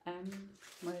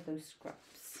 Where are those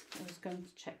scraps? I was going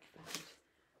to check if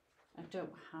I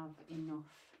don't have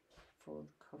enough for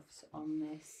the cuffs on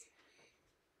this,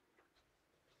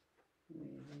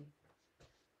 really.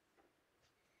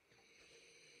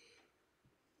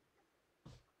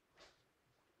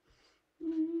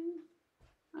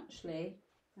 Actually,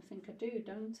 I think I do,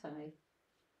 don't I?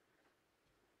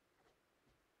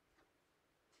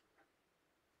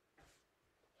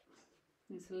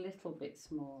 It's a little bit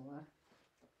smaller.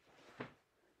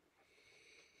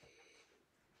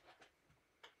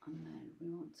 And then we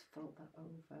want to fold that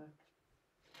over.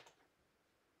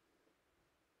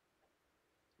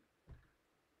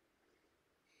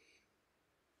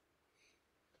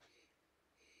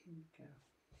 There we go.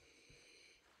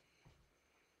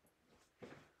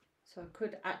 So I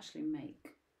could actually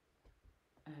make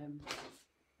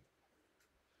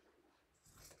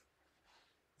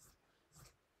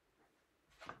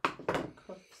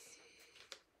cuffs.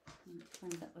 Let's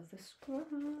find that other scrap.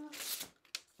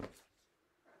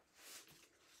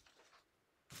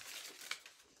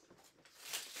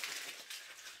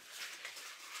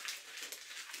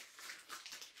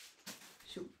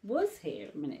 She was here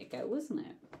a minute ago, wasn't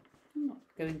it? I'm not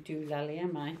going doolally,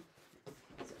 am I?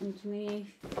 It's underneath.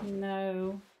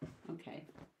 No. Okay.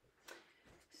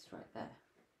 It's right there.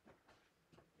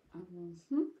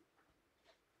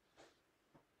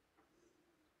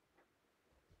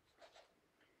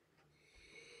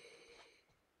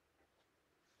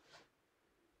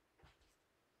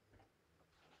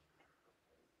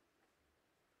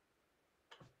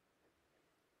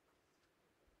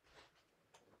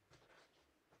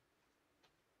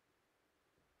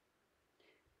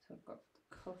 So I've got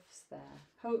the cuffs there.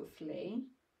 Hopefully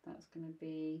that's going to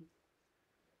be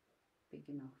big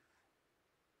enough.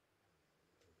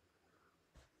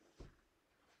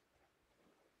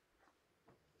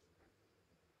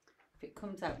 If it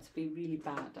comes out to be really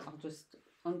bad, I'll just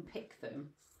unpick them.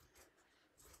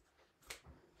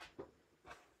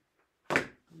 And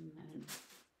then,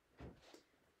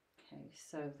 okay,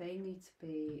 so they need to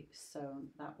be sewn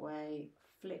that way,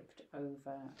 flipped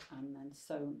over and then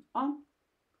sewn on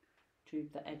to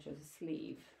the edge of the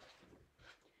sleeve.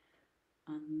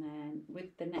 And then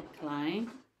with the neckline,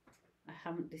 I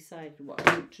haven't decided what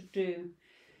I want to do,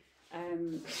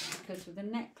 because with the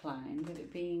neckline, with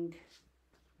it being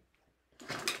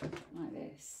like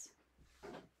this,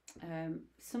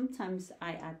 sometimes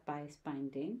I add bias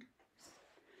binding.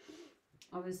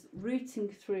 I was rooting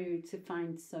through to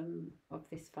find some of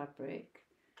this fabric.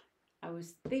 I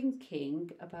was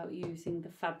thinking about using the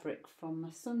fabric from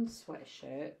my son's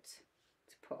sweatshirt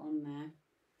to put on there.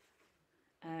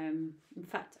 In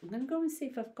fact, I'm going to go and see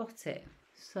if I've got it.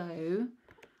 So,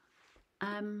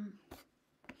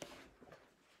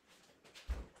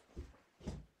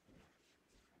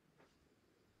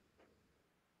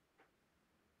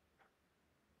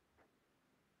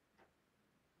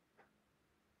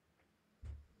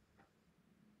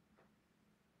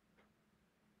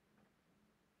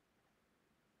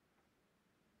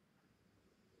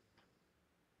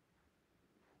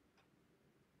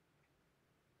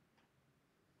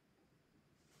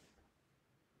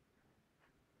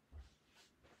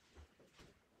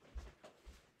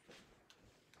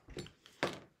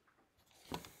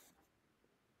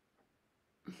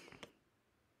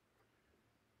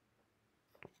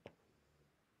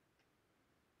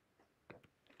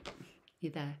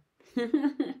 You're there.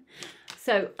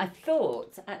 So I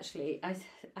thought, actually, I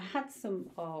had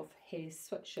some of his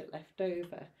sweatshirt left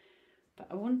over, but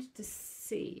I wanted to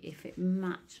see if it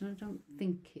matched, and I don't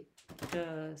think it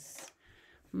does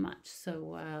match so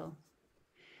well.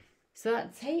 So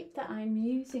that tape that I'm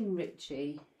using,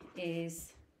 Richie,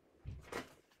 is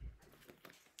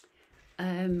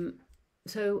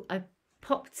so I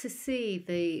popped to see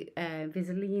the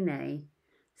Visaline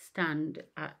stand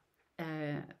at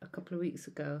a couple of weeks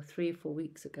ago, 3 or 4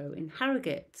 weeks ago in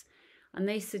Harrogate, and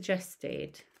they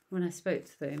suggested, when I spoke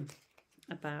to them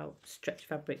about stretch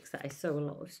fabrics, that I sew a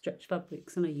lot of stretch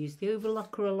fabrics and I use the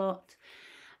Overlocker a lot,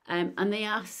 and they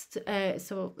asked,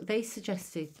 so they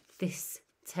suggested this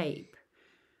tape,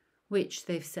 which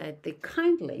they've said they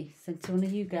kindly sent to one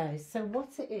of you guys. So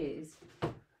what it is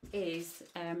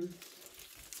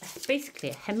basically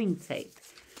a hemming tape,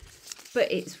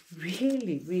 but it's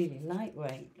really, really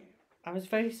lightweight. I was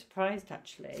very surprised,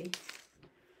 actually,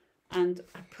 and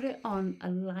I put it on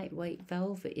a lightweight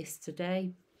velvet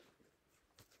yesterday,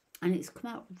 and it's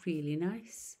come out really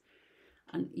nice.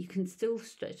 And you can still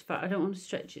stretch, but I don't want to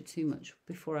stretch it too much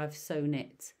before I've sewn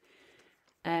it.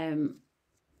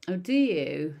 Oh, do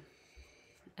you?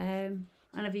 I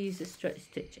never use a stretch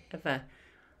stitch ever.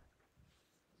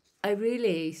 So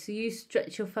you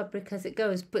stretch your fabric as it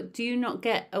goes, but do you not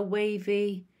get a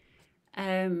wavy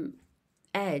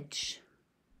edge?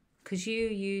 Because you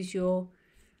use your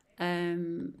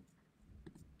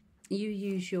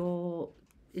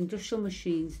industrial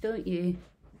machines, don't you?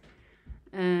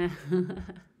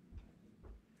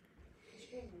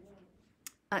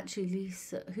 Actually,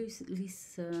 Lisa, who's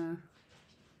Lisa?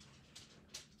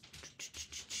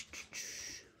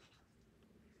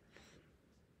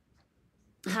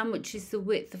 How much is the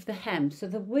width of the hem? So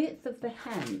the width of the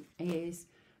hem is,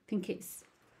 I think it's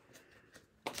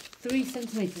 3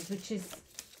 centimeters, which is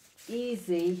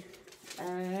easy.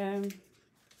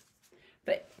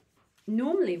 But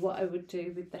normally what I would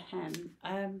do with the hem,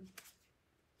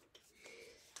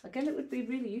 again, it would be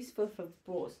really useful if I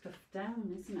brought stuff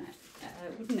down, isn't it?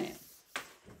 Wouldn't it?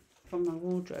 From my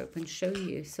wardrobe and show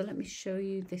you. So let me show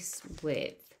you this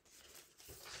width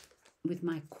with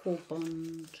my core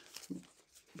bond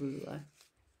ruler,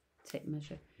 tape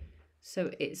measure.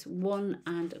 So it's 1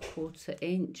 1/4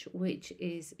 inch, which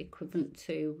is equivalent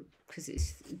to, because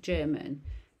it's German,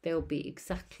 they'll be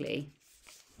exactly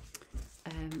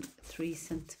 3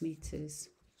 centimeters.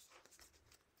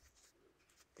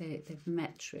 They're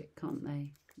metric, aren't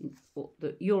they?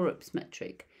 Europe's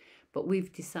metric, but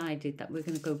we've decided that we're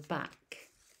going to go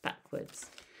backwards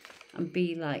and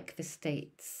be like the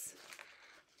States.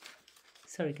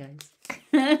 Sorry, guys.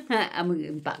 And we're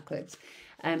going backwards,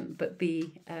 but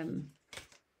be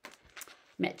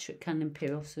metric and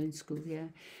imperial, so in school, yeah.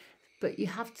 But you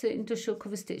have to industrial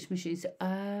cover stitch machines.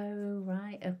 Oh,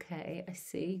 right, okay, I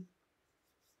see.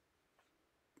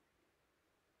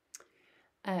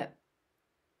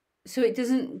 So it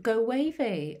doesn't go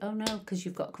wavy. Oh no, because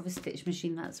you've got a cover stitch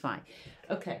machine, that's why.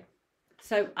 Okay,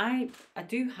 so I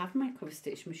do have my cover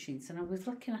stitch machines, and I was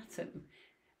looking at them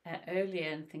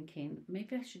earlier and thinking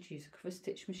maybe I should use a cover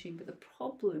stitch machine, but the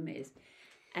problem is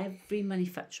every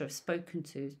manufacturer I've spoken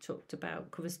to talked about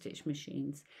cover stitch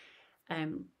machines.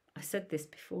 I said this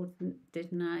before,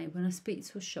 didn't I? When I speak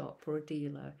to a shop or a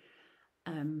dealer,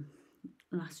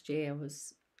 last year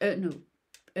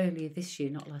earlier this year,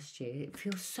 not last year, it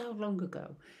feels so long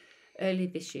ago. Earlier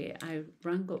this year, I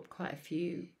rang up quite a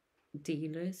few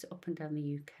dealers up and down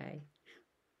the UK.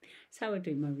 That's how I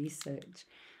do my research.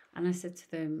 And I said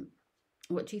to them,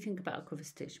 what do you think about a cover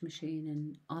stitch machine,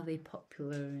 and are they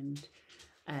popular? And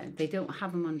they don't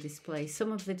have them on display.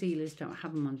 Some of the dealers don't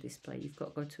have them on display. You've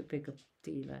got to go to a bigger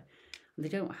dealer. And they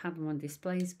don't have them on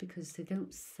displays because they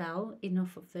don't sell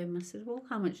enough of them. I said, well,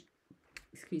 how many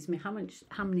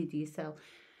do you sell?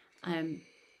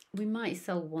 We might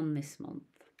sell one this month.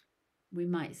 We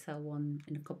might sell one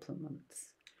in a couple of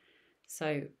months.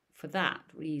 So for that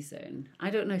reason, I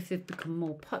don't know if they've become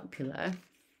more popular.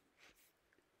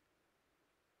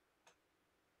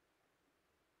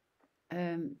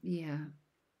 Yeah.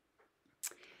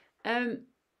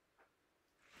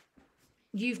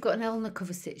 You've got an Elna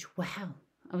cover stitch. Wow.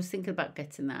 I was thinking about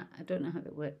getting that. I don't know how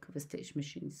to work cover stitch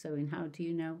machine sewing. How do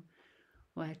you know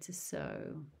where to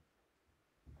sew?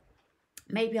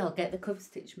 Maybe I'll get the cover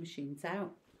stitch machines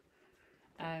out.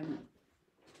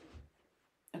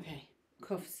 Okay,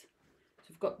 cuffs.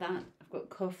 So I've got that. I've got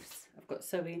cuffs. I've got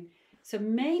sewing. So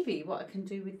maybe what I can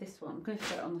do with this one, I'm going to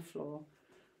throw it on the floor.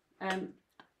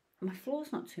 My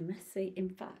floor's not too messy. In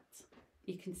fact,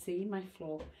 you can see my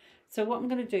floor. So what I'm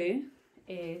going to do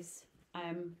is,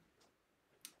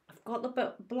 I've I've got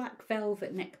the black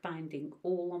velvet neck binding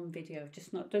all on video. I've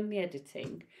just not done the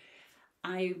editing.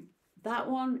 That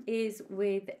one is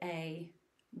with a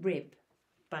rib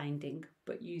binding,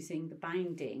 but using the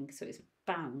binding, so it's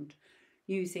bound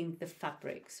using the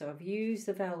fabric. So I've used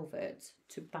the velvet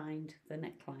to bind the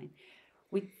neckline.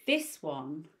 With this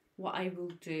one, what I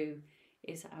will do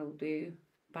is I'll do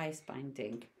bias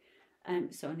binding.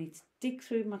 So I need to dig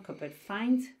through my cupboard,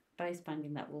 find bias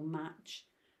binding that will match.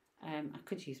 I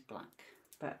could use black,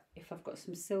 but if I've got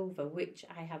some silver, which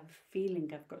I have a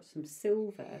feeling I've got some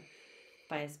silver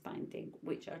bias binding,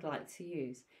 which I'd like to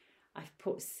use, I've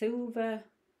put silver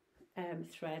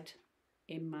thread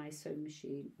in my sewing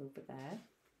machine over there.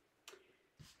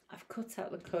 I've cut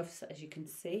out the cuffs, as you can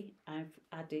see. I've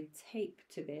added tape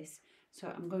to this, so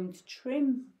I'm going to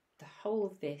trim the whole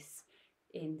of this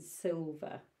in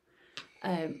silver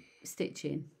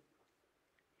stitching.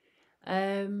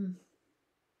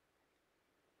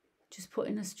 Just put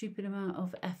in a stupid amount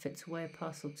of effort to weigh a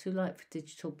parcel, too light for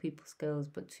digital people scales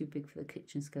but too big for the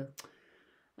kitchen scale.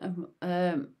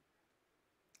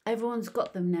 Everyone's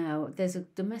got them now. There's a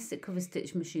domestic cover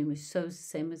stitch machine which sews the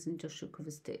same as industrial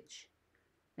cover stitch.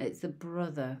 It's the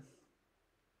Brother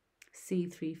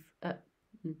C3.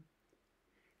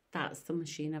 That's the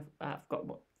machine I've got.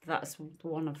 That's the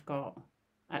one I've got,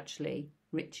 actually,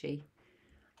 Richie.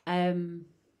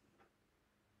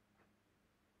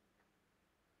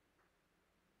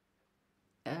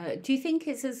 Do you think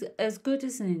it's as good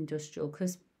as an industrial?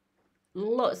 Because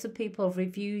lots of people have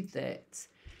reviewed it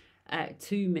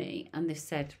to me, and they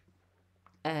said,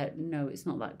 no, it's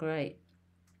not that great.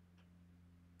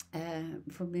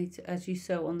 For me, as you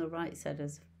sew on the right side,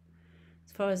 as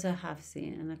far as I have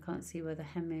seen, and I can't see where the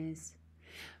hem is.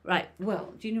 Right,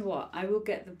 well, do you know what? I will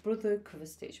get the Brother cover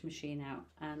stitch machine out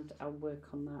and I'll work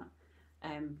on that.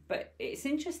 But it's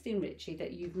interesting, Richie,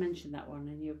 that you've mentioned that one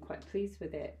and you're quite pleased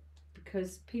with it,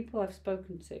 because people I've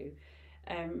spoken to,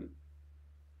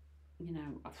 you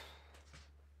know,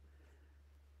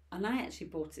 and I actually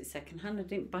bought it second hand. I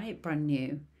didn't buy it brand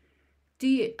new. Do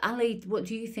you, Ali, what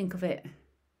do you think of it?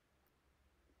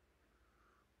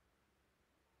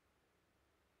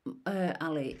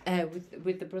 Ali,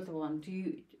 with the Brother one, do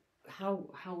you, how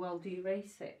well do you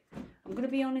race it? I'm going to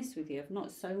be honest with you, I've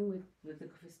not sewn with the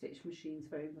cover stitch machines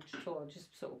very much at all. I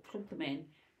just sort of plugged them in,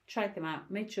 tried them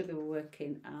out, made sure they were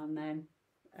working, and then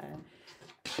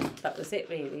that was it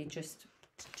really. Just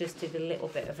did a little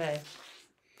bit of a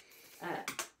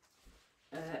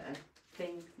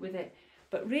thing with it.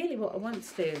 But really what I want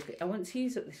to do, I want to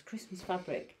use up this Christmas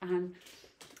fabric, and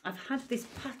I've had this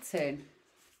pattern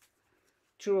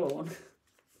drawn,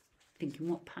 thinking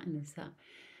what pattern is that?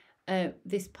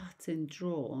 This pattern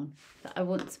drawn that I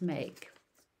want to make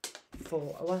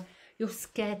for, well, you're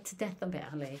scared to death of it,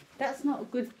 Ali. That's not a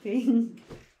good thing.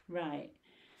 Right,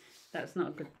 that's not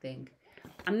a good thing.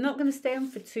 I'm not going to stay on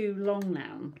for too long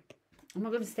now. I'm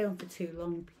not going to stay on for too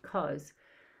long because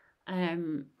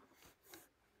I've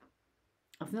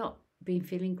not been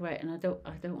feeling great, and I don't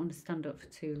want to stand up for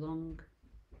too long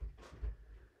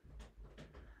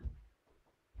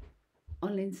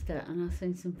on Insta. And I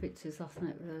seen some pictures last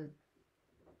night.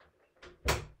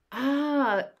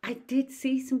 I did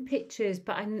see some pictures,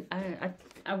 but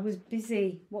I was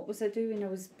busy. What was I doing? I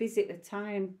was busy at the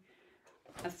time.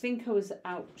 I think I was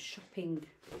out shopping.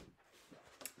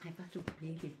 I've had a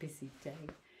really busy day.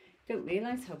 Don't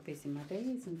realise how busy my day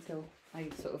is until I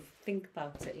sort of think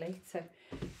about it later.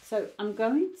 So I'm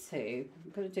going to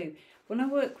do, when I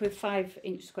work with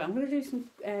 5-inch square, I'm going to do some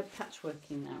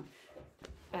patchworking now.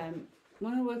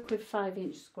 When I work with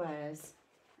 5-inch squares,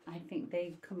 I think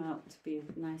they come out to be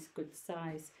a nice good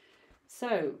size.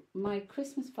 So my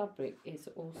Christmas fabric is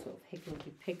all sort of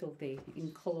higgledy-piggledy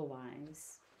in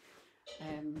colour-wise.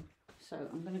 So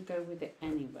I'm going to go with it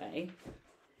anyway.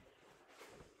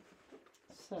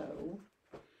 So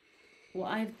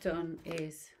what I've done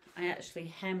is I actually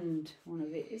hemmed one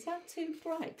of it. Is that too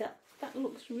bright? That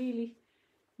looks really,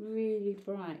 really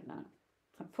bright, that.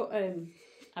 I put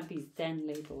abisden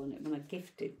label on it when I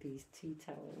gifted these tea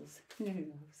towels. How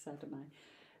sad am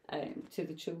I? To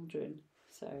the children.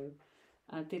 So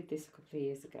I did this a couple of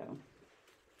years ago.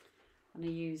 And I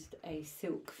used a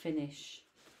silk finish.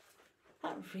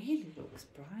 That really looks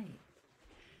bright.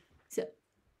 So,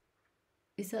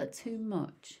 is that too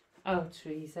much? Oh,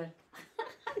 Teresa.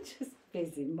 I'm just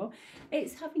busy mum.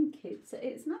 It's having kids.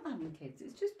 It's not having kids.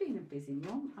 It's just being a busy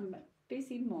mum. I'm a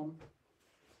busy mum.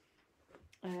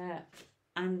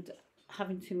 And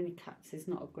having too many cats is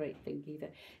not a great thing either.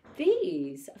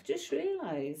 These, I've just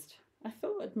realised, I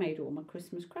thought I'd made all my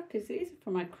Christmas crackers. These are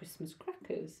for my Christmas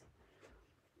crackers.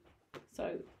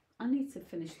 So I need to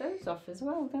finish those off as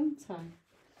well, don't I?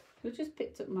 I just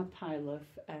picked up my pile of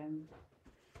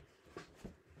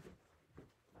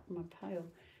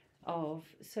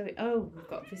so oh, we've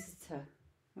got a visitor.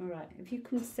 All right, if you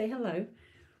come to say hello.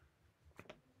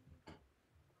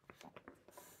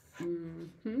 You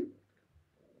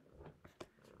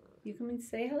come in to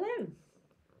say hello.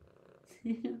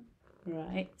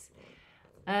 Right.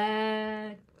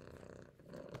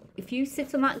 If you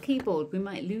sit on that keyboard, we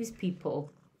might lose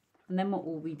people. And then what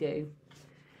will we do?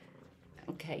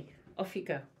 Okay, off you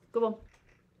go. Go on.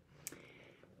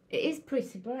 It is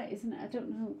pretty bright, isn't it? I don't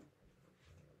know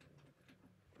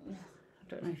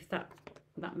if that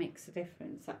makes a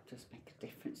difference. That does make a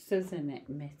difference, doesn't it,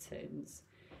 Mittens?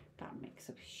 That makes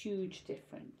a huge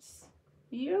difference.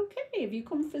 Are you okay? Have you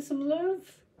come for some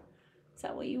love? Is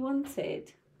that what you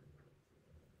wanted?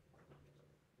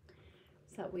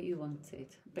 Is that what you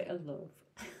wanted? A bit of love.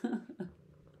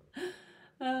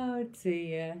 Oh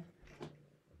dear.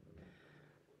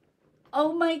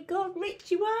 Oh my God,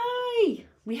 Richie, why?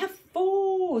 We have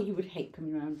 4. You would hate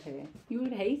coming around here. You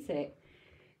would hate it.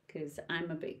 Because I'm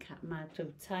a bit cat mad.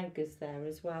 So Tiger's there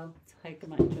as well. Tiger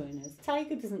might join us.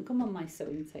 Tiger doesn't come on my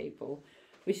sewing table,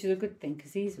 which is a good thing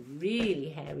because he's a really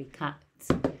hairy cat.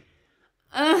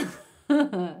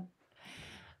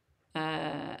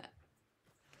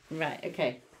 Right,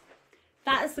 okay.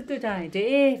 That's a good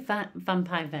idea,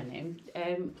 vampire venom.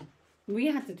 We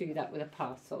had to do that with a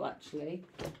parcel, actually.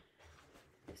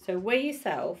 So weigh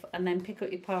yourself and then pick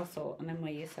up your parcel and then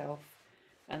weigh yourself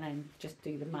and then just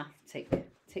do the math. Take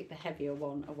the heavier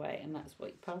one away and that's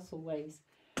what your parcel weighs.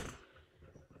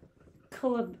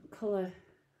 Colour.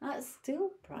 That's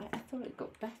still bright. I thought it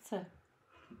got better.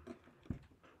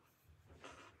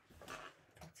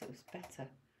 I thought it was better.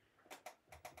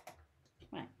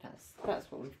 Right, that's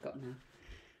what we've got now.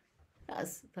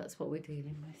 That's what we're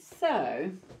dealing with.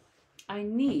 So I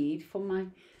need for my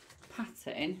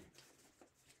pattern,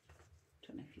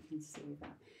 don't know if you can see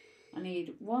that, I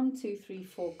need 1, 2, 3,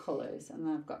 4 colours and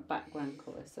then I've got background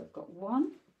colour. So I've got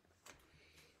 1,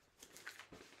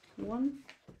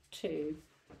 2,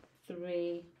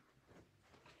 3.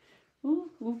 Or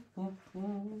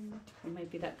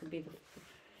maybe that could be the.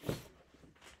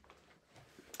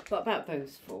 What about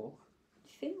those 4? Do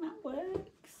you think that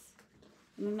works?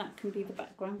 And then that can be the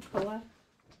background colour.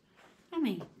 I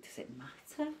mean, does it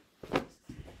matter?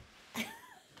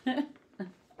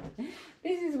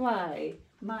 This is why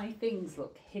my things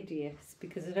look hideous,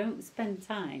 because I don't spend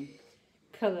time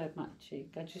colour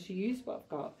matching. I just use what I've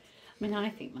got. I mean, I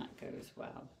think that goes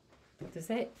well. Does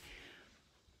it?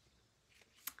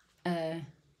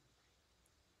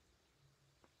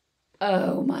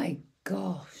 Oh my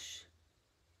gosh.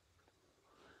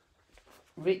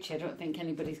 Richie, I don't think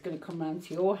anybody's going to come round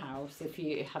to your house if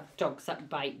you have dogs that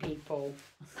bite people.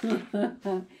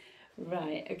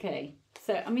 Right, okay.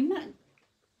 So, I mean, that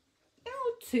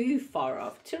not too far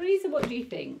off. Teresa, what do you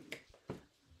think?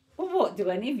 Well, what do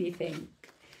any of you think?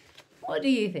 What do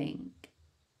you think?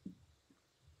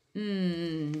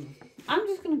 I'm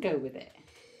just going to go with it.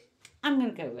 I'm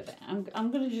going to go with it.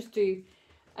 I'm going to just do...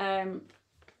 I've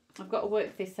got to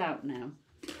work this out now.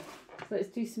 So let's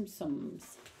do some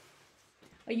sums.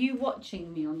 Are you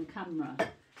watching me on the camera?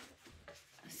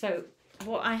 So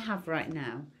what I have right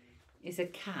now is a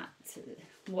cat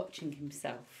watching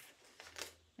himself.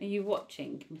 Are you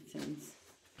watching, Mittens?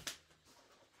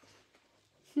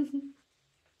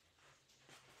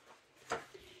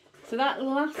 So that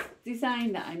last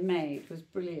design that I made was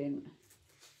brilliant.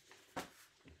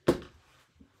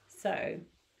 So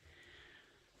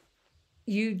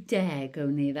you dare go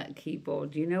near that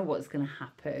keyboard, you know what's going to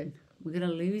happen. We're going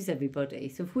to lose everybody.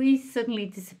 So if we suddenly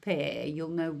disappear, you'll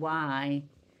know why.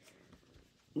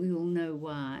 We will know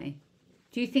why.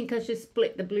 Do you think I should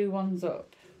split the blue ones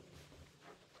up?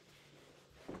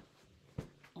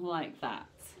 Like that.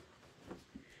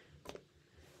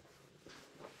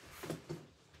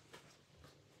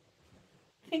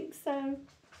 I think so.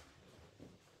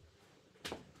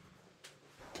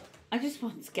 I just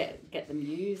want to get them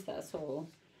used, that's all.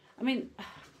 I mean...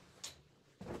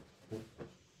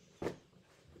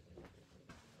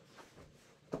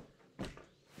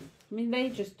 they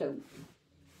just don't.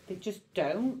 They just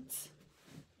don't.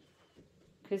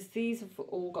 Because these have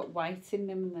all got white in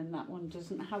them and then that one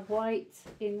doesn't have white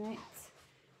in it.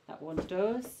 That one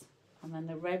does. And then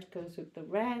the red goes with the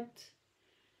red.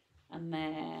 And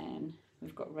then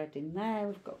we've got red in there.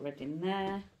 We've got red in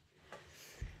there.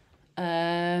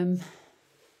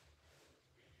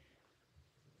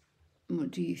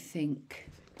 What do you think?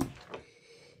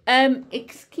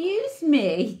 Excuse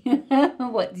me.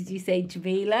 What did you say,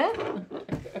 Jamila?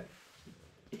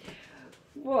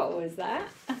 What was that?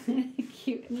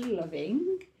 Cute and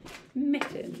loving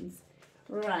mittens.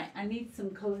 Right, I need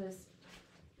some colours.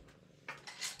 I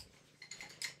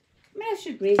mean, I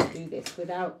should really do this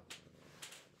without...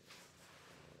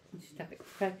 I should have it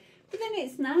prepared. But then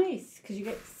it's nice because you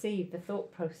get to see the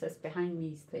thought process behind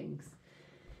these things.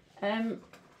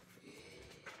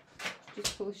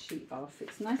 Just pull the sheet off.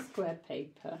 It's nice square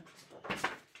paper.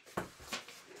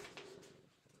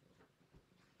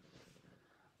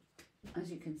 As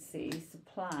you can see,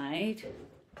 supplied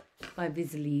by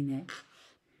Visaline.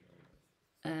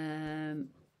 I'm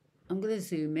going to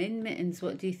zoom in. Mittens,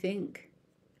 what do you think?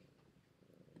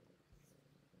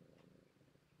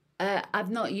 I've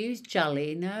not used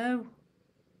Jolly, no.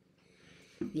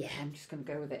 Yeah, I'm just going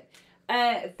to go with it.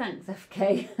 Thanks,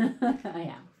 FK. I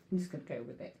am. I'm just going to go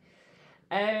with it.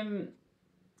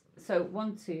 So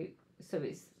so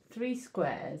it's 3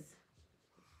 squares.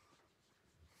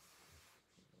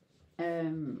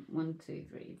 1, 2,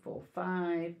 3, 4,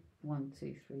 5. 1,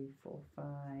 2, 3, 4, 5.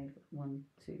 1,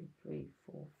 2, 3,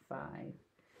 4, 5.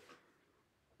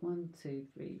 1, 2,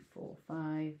 3, 4,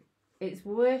 5. It's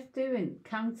worth doing,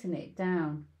 counting it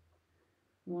down.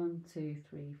 1, 2,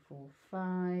 3, 4,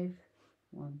 5.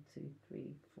 1, 2,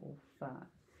 3, 4, 5.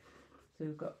 So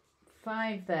we've got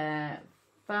 5 there,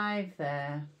 5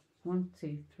 there. 1,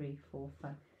 2, 3, 4,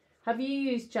 5. Have you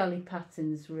used Jolly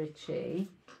patterns, Richie?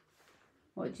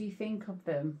 What do you think of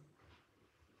them?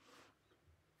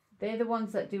 They're the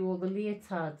ones that do all the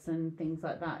leotards and things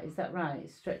like that. Is that right?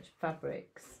 Stretch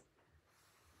fabrics.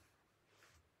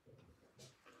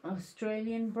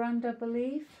 Australian brand, I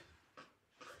believe.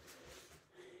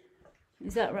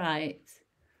 Is that right?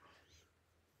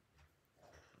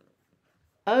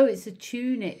 Oh, it's a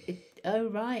tunic. Oh,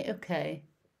 right. Okay.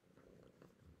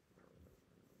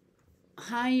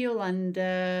 Hi,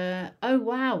 Yolanda. Oh,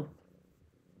 wow.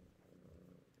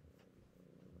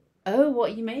 Oh,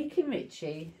 what are you making,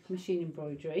 Richie? Machine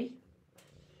embroidery.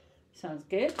 Sounds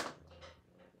good.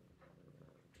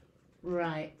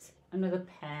 Right. Another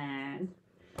pen.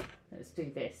 Let's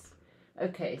do this.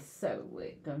 Okay, so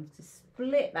we're going to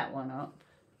split that one up.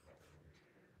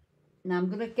 Now I'm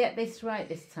going to get this right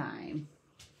this time,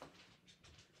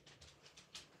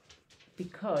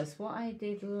 because what I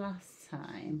did last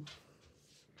time,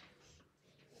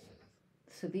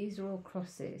 so these are all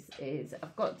crosses, is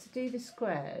I've got to do the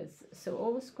squares. So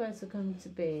all the squares are going to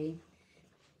be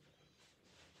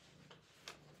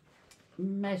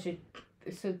measured.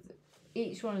 So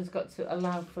each one has got to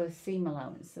allow for a seam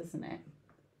allowance, doesn't it?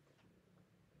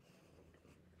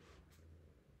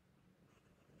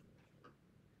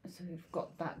 So we've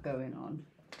got that going on.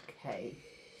 Okay,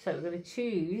 so we're going to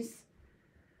choose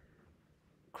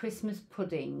Christmas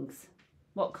puddings.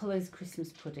 What colour is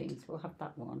Christmas puddings? We'll have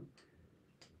that one.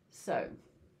 So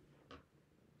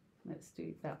let's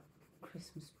do that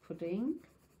Christmas pudding.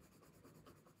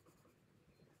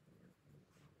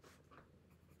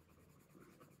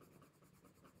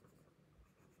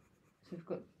 So we've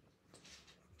got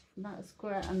that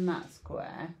square and that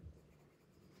square.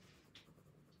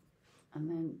 And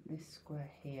then this square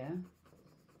here.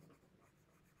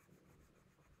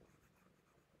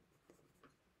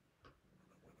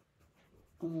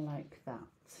 Like that.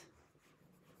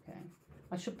 Okay.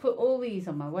 I should put all these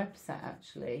on my website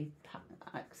actually.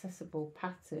 Accessible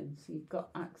patterns. So you've got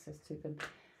access to them.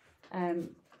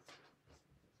 And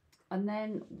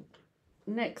then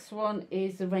next one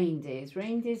is the reindeers.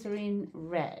 Reindeers are in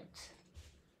red.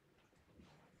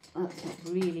 That's not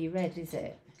really red, is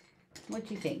it? What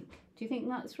do you think? Do you think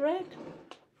that's red?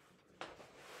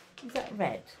 Is that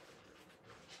red?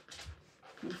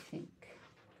 What do you think?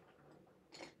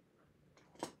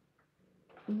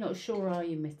 I'm not sure, are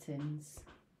you, Mittens?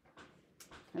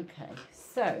 Okay,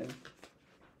 so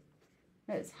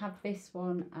let's have this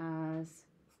one as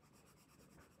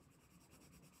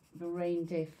the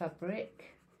reindeer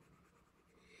fabric.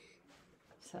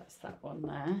 So that's that one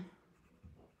there.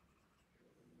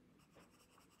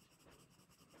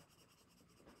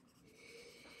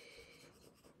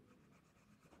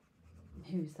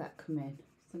 Who's that come in?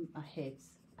 I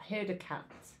heard a cat.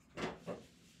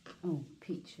 Oh,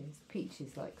 Peaches.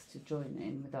 Peaches likes to join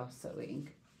in with our sewing.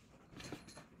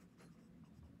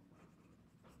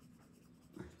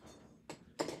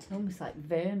 Almost like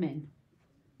vermin.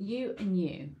 You and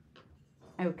you.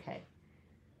 Okay.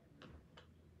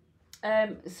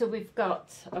 So we've got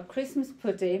our Christmas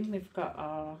pudding. We've got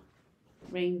our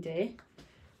reindeer.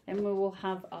 And we will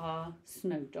have our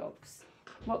snow dogs.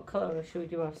 What colour should we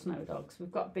do our snow dogs?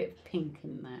 We've got a bit of pink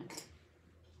in there.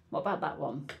 What about that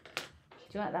one? Do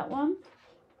you like that one?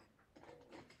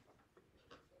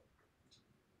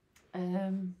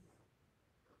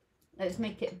 Let's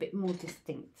make it a bit more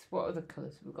distinct. What other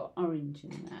colours? We've got orange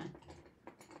in there.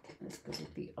 Let's go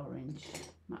with the orange.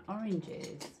 My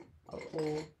oranges are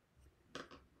all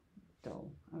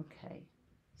dull. Okay,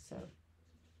 so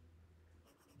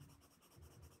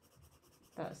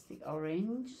that's the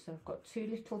orange. So I've got two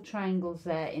little triangles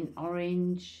there in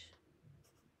orange.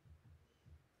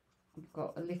 I've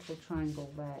got a little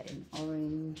triangle there in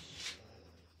orange.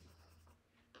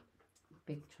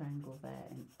 Big triangle there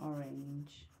in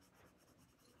orange.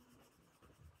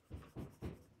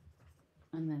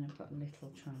 And then I've got a little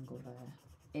triangle there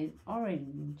in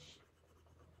orange.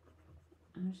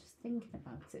 I was just thinking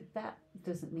about it. That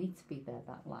doesn't need to be there,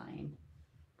 that line.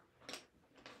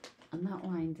 And that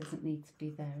line doesn't need to be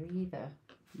there either,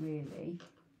 really.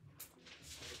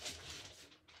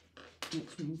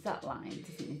 Which means that line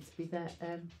doesn't need to be there.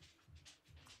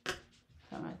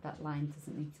 Alright, that line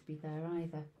doesn't need to be there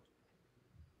either.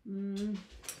 Is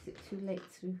it too late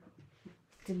to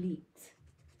delete?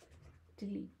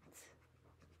 Delete.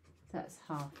 That's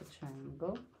half a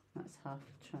triangle. That's half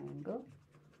a triangle.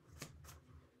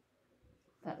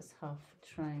 That's half a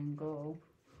triangle.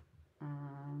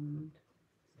 And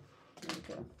there we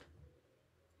go.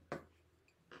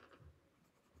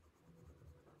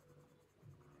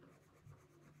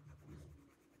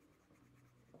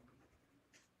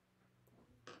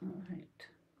 All right.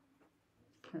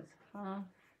 That's half,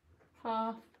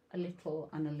 a little,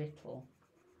 and a little.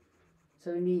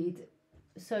 So we need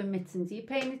sewing mittens. Are you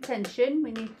paying attention?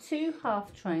 We need 2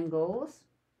 half triangles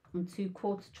and 2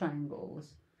 quarter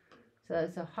triangles. So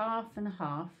that's a half and a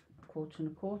half, a quarter and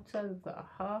a quarter. We've got a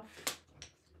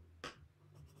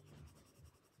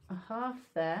half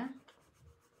there.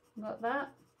 Got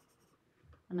that?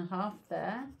 And a half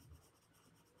there.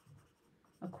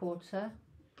 A quarter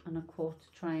and a quarter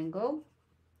triangle.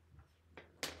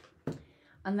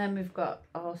 And then we've got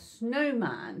our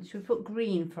snowman. Should we put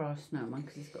green for our snowman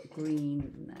because he's got green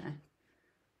in there?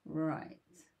 Right.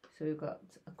 So we've got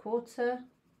a quarter.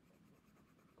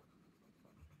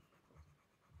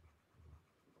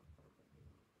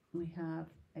 We have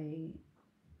a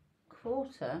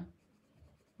quarter.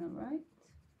 All right.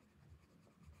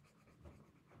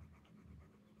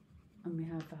 And we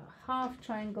have a half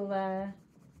triangle there.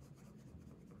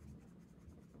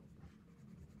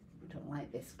 I don't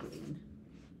like this green.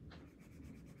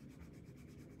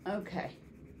 Okay,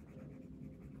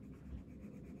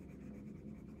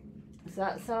 so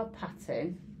that's our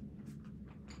pattern.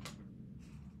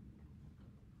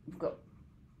 We've got,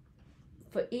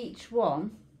 for each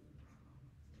one,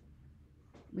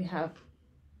 we have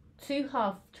 2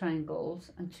 half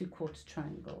triangles and 2 quarter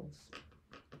triangles.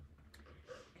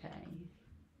 Okay.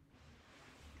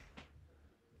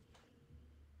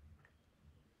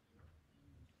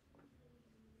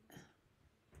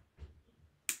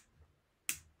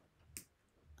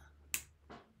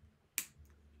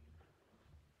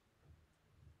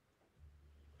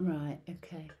 Right,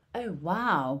 okay. Oh,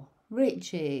 wow.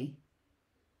 Richie.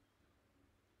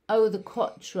 Oh, the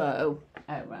quattro.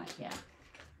 Oh, right, yeah.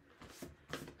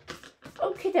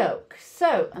 Okie doke.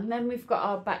 So, and then we've got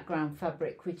our background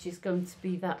fabric, which is going to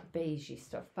be that beigey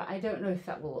stuff. But I don't know if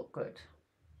that will look good.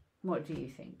 What do you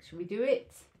think? Should we do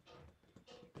it?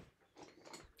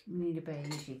 We need a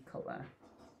beigey colour.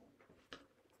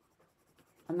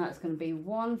 And that's going to be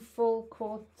 1 full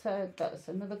quarter. That's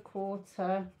another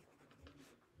quarter.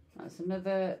 That's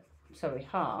another, sorry,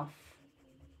 half.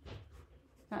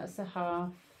 That's a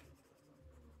half.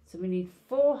 So we need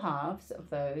 4 halves of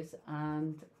those,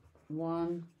 and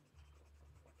 1,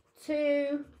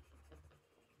 2,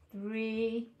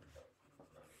 3,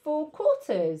 4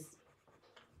 quarters.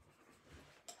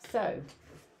 So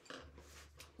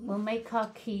we'll make our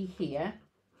key here.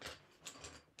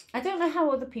 I don't know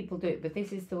how other people do it, but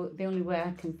this is the only way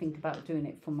I can think about doing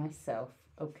it for myself.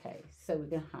 Okay, so we're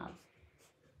going to have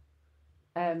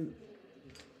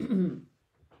we're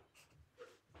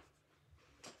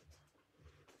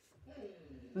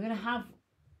going to have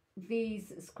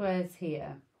these squares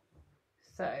here.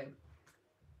 So,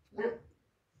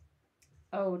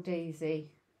 oh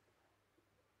Daisy,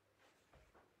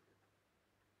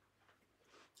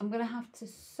 I'm going to have to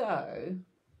sew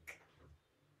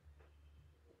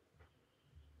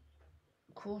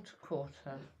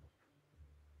quarter.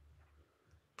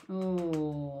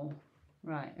 Oh,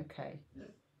 right, okay.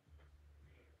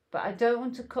 But I don't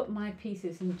want to cut my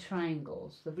pieces in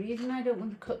triangles. The reason I don't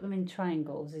want to cut them in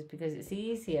triangles is because it's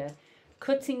easier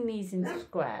cutting these in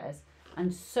squares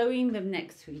and sewing them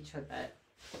next to each other.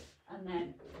 And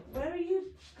then, where are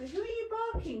you? Who are you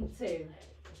barking to?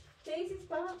 Daisy's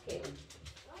barking.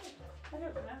 I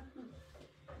don't know.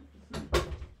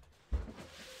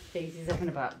 Daisy's having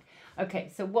a bark.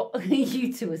 Okay, so what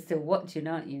you two are still watching,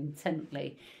 aren't you,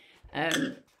 intently?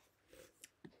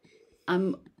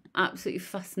 I'm absolutely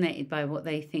fascinated by what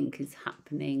they think is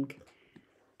happening.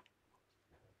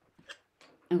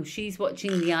 Oh, she's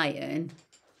watching the iron.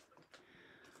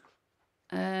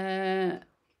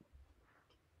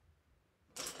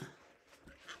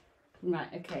 Right,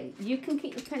 okay. You can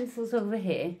keep the pencils over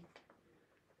here.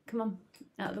 Come on,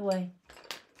 out of the way.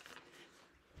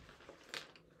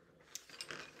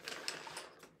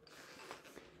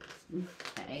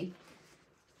 Okay.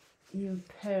 You're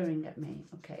purring at me.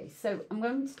 Okay, so I'm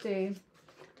going to do...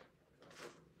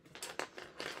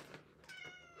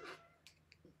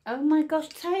 Oh my gosh,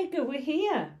 Tiger, we're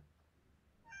here.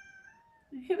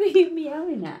 Who are you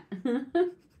meowing at?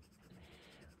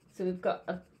 So we've got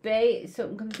a beige, so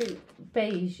I'm going to do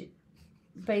beige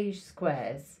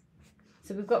squares.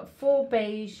 So we've got 4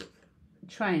 beige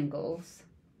triangles.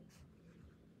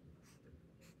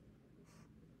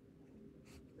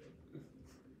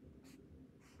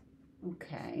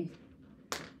 Okay.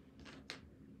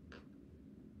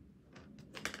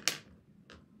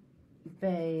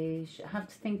 Beige. I have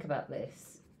to think about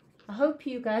this. I hope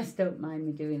you guys don't mind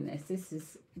me doing this. This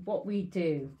is what we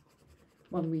do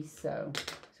when we sew.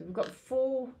 So we've got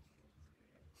 4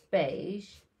 beige,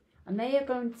 and they are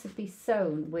going to be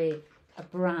sewn with a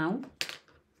brown,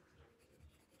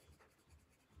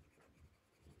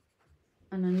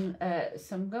 and then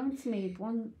so I'm going to need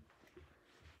one.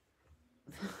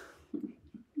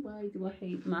 Why do I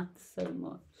hate maths so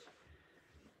much?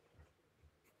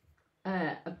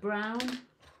 A brown,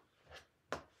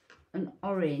 an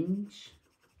orange,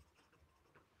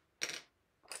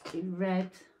 a red,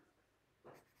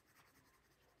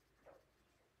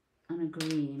 and a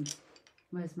green.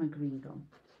 Where's my green gone?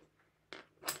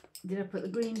 Did I put the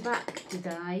green back? Did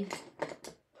I?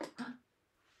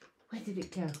 Where did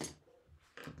it go?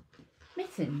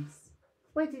 Mittens.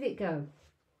 Where did it go?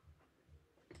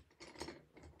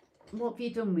 What have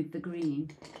you done with the green?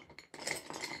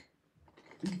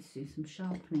 I need to do some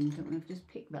sharpening. Don't know if I've just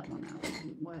picked that one out. It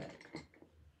didn't work.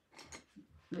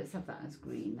 Let's have that as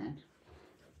green then.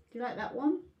 Do you like that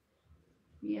one?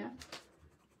 Yeah.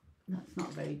 That's not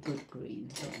a very good green.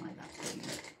 I don't like that green.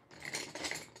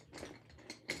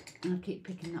 And I'll keep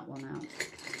picking that one out.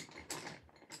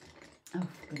 Oh,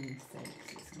 for goodness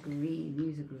sakes. It's green.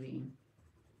 Use a green.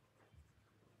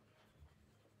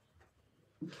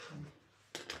 Okay.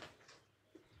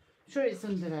 I'm sure it's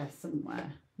under there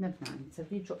somewhere. Never mind. So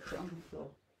have you dropped it on the floor?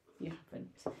 You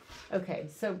haven't. Okay,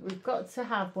 so we've got to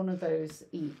have one of those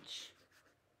each.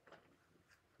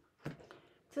 It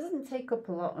doesn't take up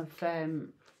a lot of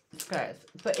squares,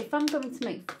 but if I'm going to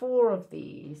make 4 of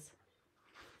these,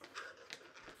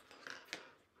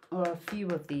 or a few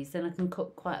of these, then I can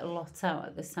cut quite a lot out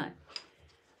at the same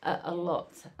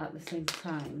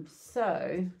time.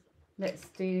 So let's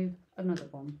do another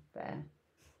one there.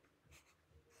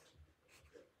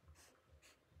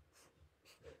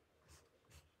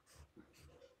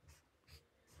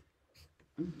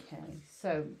 Okay,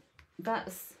 so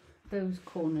that's those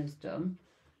corners done,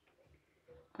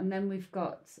 and then we've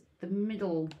got the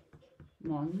middle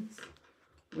ones,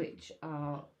 which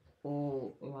are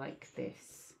all like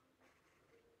this.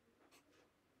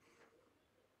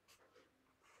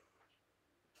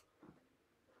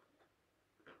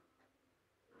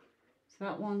 So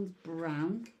that one's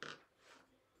brown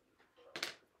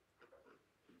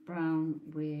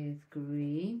with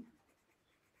green,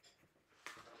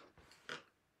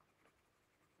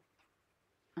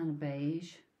 and a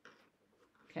beige.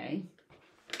 Okay.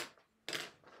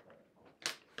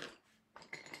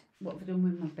 What have I done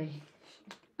with my beige?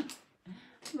 I'm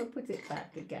going to put it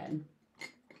back again.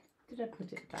 Did I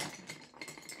put it back?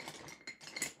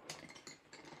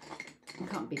 It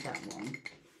can't be that one.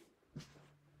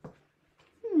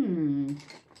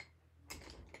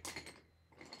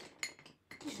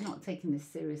 She's not taking this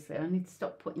seriously. I need to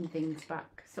stop putting things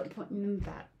back. Stop putting them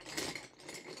back.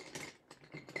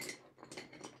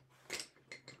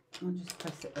 I'll just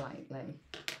press it lightly. I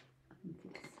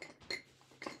think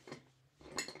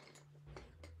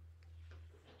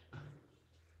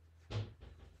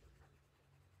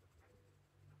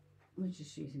we're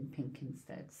just using pink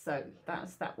instead. So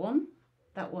that's that one.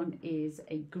 That one is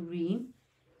a green.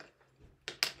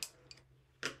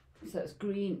 So it's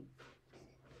green.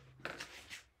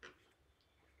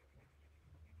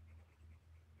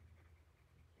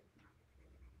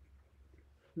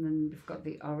 And then we've got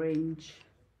the orange.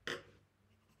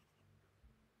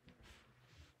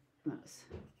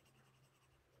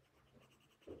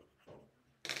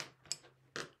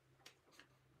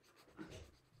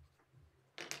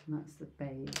 That's the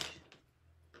beige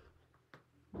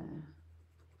there.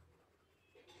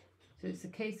 So it's a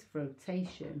case of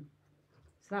rotation.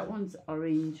 So that one's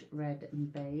orange, red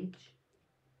and beige.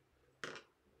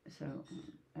 So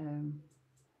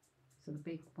so the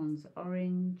big one's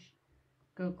orange,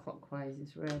 go clockwise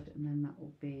is red, and then that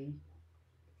will be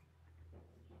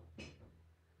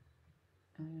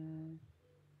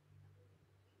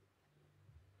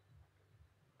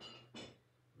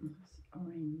that's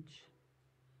orange,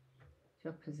 the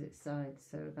opposite side,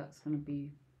 so that's going to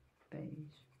be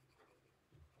beige,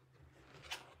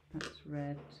 that's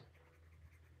red,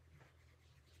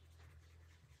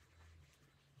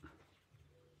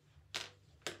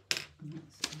 and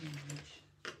that's orange.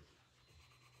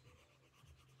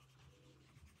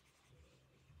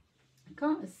 I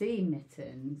can't see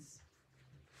mittens.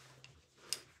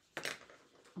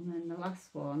 And then the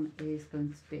last one is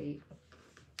going to be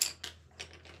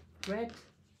red,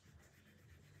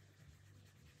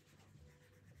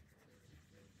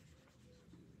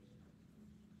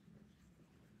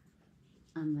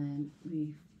 and then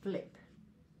we flip.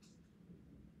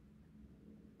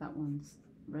 That one's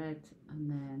red,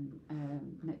 and then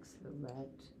next to the red,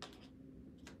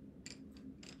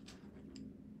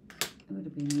 it would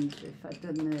have been easier if I'd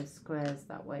done the squares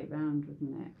that way round,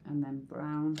 wouldn't it? And then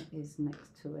brown is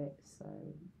next to it, so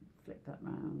flip that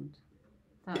round.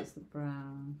 That's the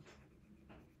brown.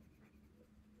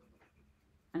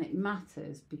 And it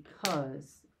matters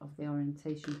because of the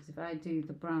orientation, because if I do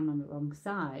the brown on the wrong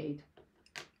side,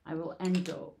 I will end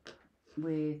up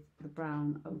with the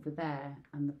brown over there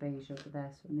and the beige over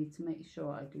there. So I need to make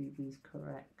sure I do these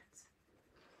correct.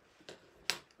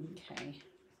 Okay.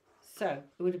 So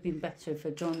it would have been better if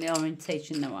I'd drawn the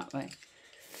orientation the right way.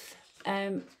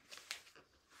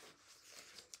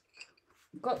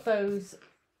 Got those.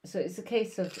 So it's a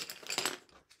case of,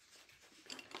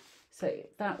 so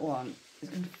that one is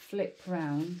going to flip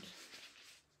round,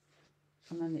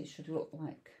 and then it should look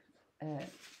like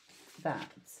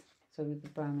that. So with the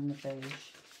brown and the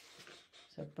beige.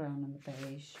 So brown and the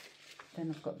beige. Then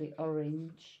I've got the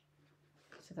orange.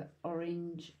 So that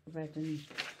orange, red and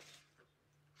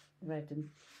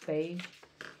beige,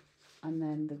 and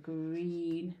then the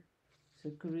green, so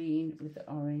green with the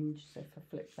orange. So if I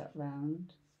flip that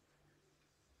round,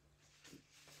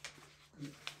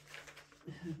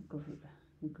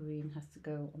 the green has to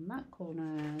go on that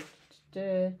corner,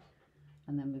 and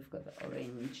then we've got the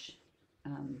orange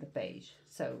and the beige.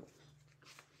 So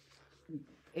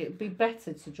it would be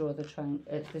better to draw the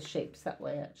shapes that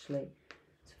way actually.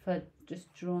 So if I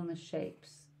just drawn the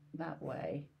shapes that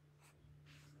way,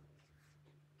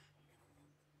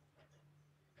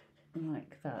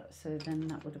 like that, so then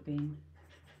that would have been,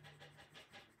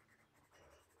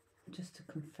 just to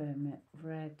confirm it,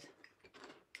 red,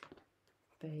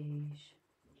 beige,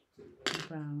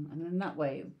 brown, and then that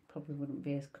way it probably wouldn't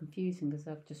be as confusing because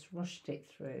I've just rushed it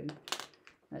through.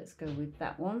 Let's go with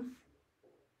that one.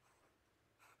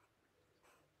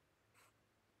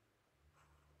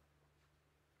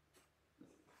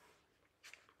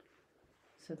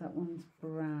 So that one's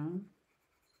brown,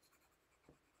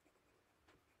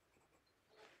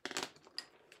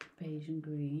 beige and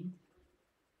green.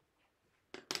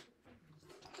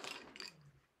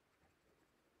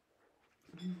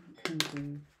 We can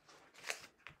do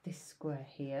this square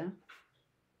here.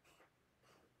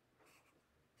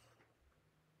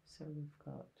 So we've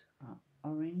got our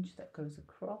orange that goes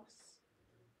across.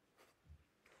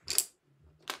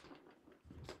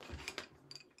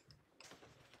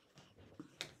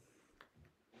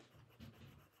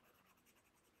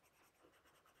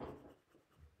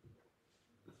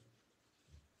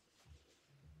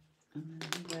 And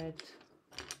then red.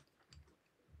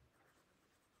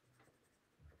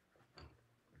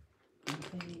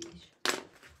 And beige.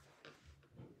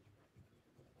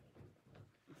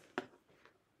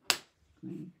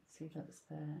 See, that's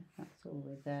there, that's all the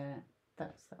way there,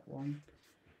 that's that one.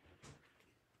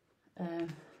 Not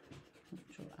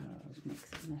sure arrows makes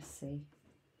it messy.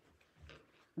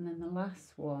 And then the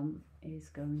last one is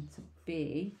going to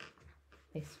be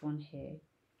this one here.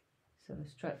 So the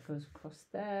stripe goes across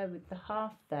there with the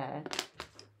half there,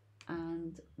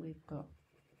 and we've got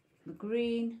the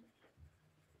green,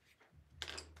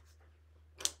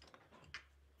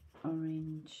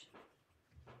 orange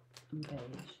and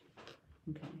beige.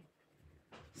 Okay,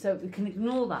 so we can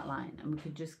ignore that line and we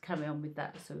could just carry on with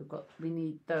that. So we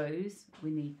need those,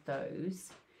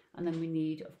 and then we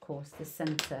need, of course, the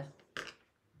centre.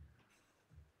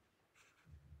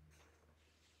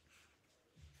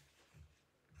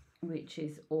 Which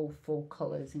is all 4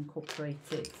 colours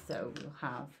incorporated. So we'll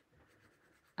have,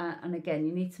 and again,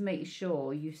 you need to make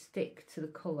sure you stick to the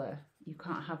colour. You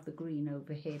can't have the green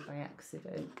over here by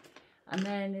accident. And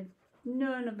then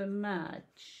none of them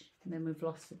match, then we've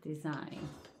lost the design.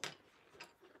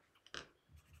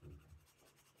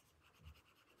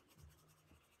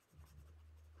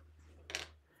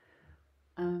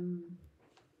 And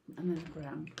then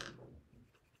brown.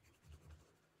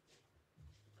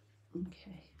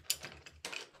 Okay.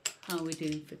 How are we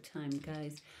doing for time,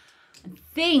 guys? I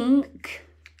think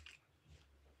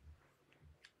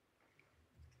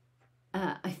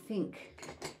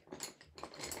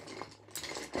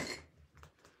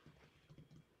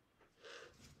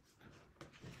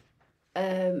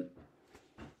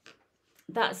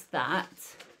that's that.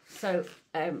 So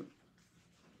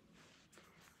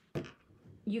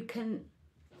you can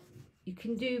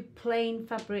do plain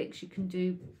fabrics, you can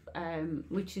do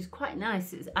which is quite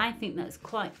nice. I think that's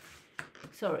quite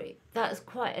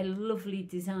a lovely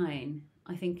design.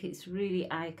 I think it's really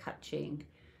eye-catching.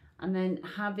 And then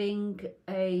having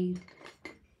a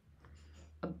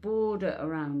border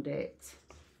around it,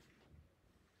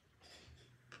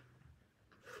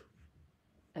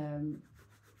 you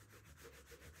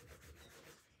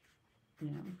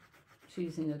know,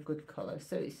 choosing a good colour.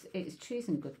 So it's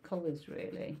choosing good colours,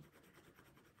 really.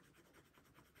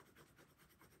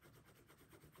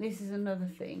 This is another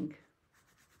thing.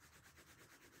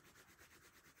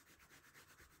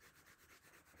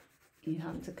 You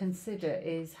have to consider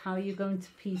is how you're going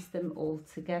to piece them all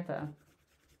together.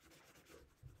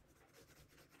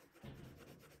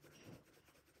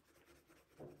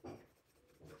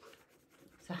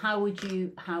 So how would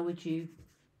you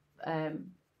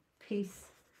piece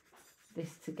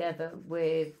this together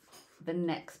with the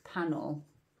next panel?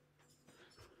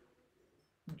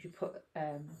 Would you put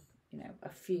you know, a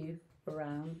few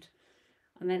around?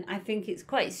 And then I think it's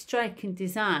quite striking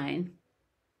design.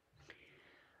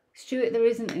 Stuart, there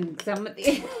isn't an exam at the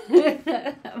end.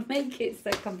 I make it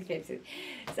so complicated.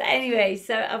 So anyway,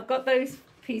 so I've got those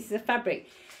pieces of fabric.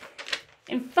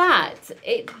 In fact,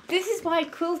 this is why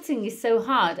quilting is so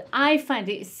hard. I find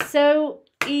it so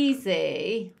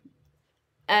easy.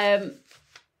 I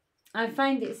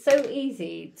find it so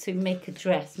easy to make a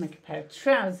dress, make a pair of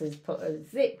trousers, put a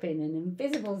zip in, an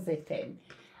invisible zip in.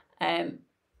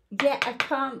 Yeah,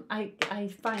 I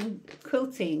find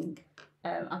quilting,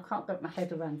 I can't get my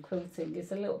head around quilting.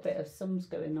 There's a little bit of sums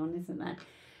going on, isn't there?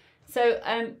 So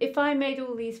if I made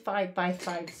all these 5 by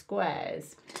 5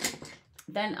 squares,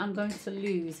 then I'm going to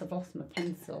lose, I've lost my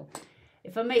pencil.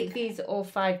 If I make these all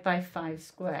 5 by 5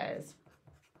 squares,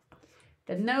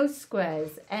 then those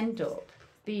squares end up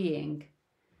being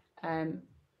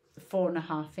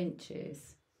 4.5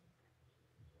 inches.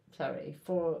 Sorry,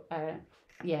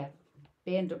 yeah,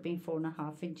 they end up being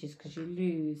 4.5 inches because you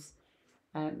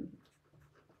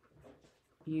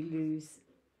lose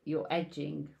your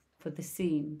edging for the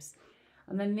seams,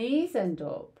 and then these end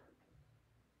up.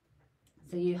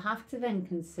 So you have to then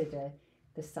consider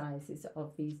the sizes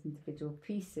of these individual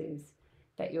pieces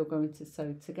that you're going to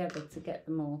sew together to get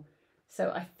them all.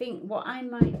 So I think what I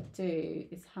might do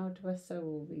is, how do I sew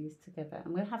all these together?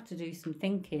 I'm going to have to do some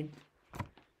thinking. I'm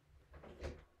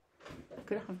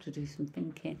going to have to do some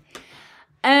thinking.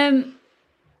 I'm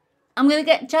going to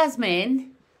get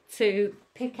Jasmine to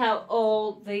pick out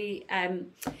all the...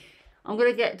 I'm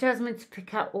going to get Jasmine to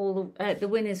pick out all the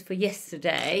winners for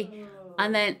yesterday. Oh.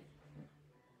 And then...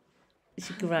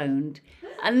 She groaned.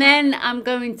 And then I'm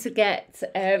going to get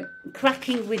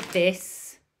cracking with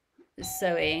this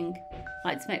sewing. I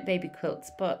like to make baby quilts,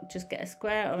 but just get a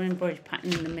square or embroidery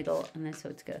pattern in the middle and then sew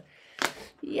it together.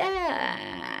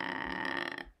 Yeah.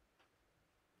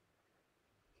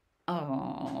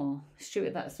 Oh,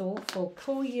 Stuart, that's awful.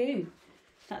 Poor you.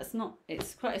 That's not,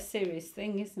 it's quite a serious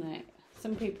thing, isn't it?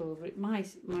 Some people, my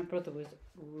brother was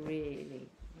really,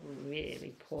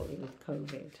 really poorly with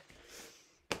COVID.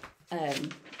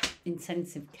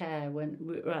 Intensive care, when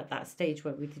we were at that stage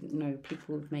where we didn't know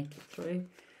people would make it through.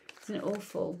 Isn't it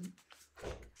awful?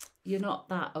 You're not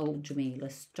that old, Jamila.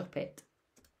 Stop it.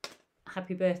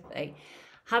 Happy birthday.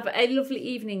 Have a lovely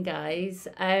evening, guys.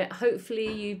 Hopefully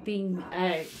you've been,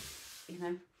 you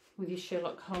know, with your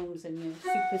Sherlock Holmes and your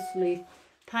super sleuth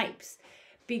pipes.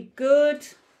 Be good.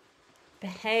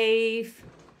 Behave.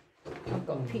 I've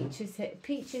got Peaches here.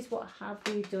 Peaches, what have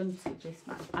we done to this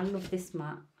mat? I love this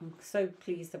mat. I'm so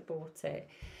pleased I bought it.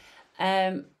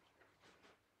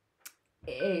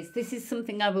 This is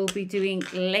something I will be doing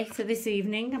later this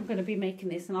evening. I'm going to be making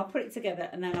this and I'll put it together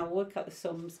and then I'll work out the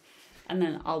sums and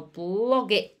then I'll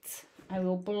blog it. I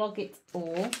will blog it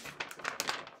all.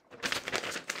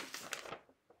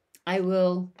 I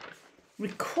will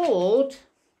record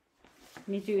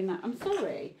me doing that. I'm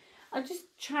sorry. I'm just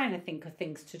trying to think of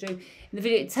things to do in the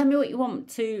video. Tell me what you want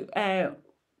to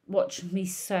watch me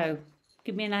sew.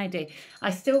 give me an idea.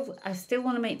 I still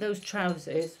want to make those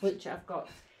trousers, which I've got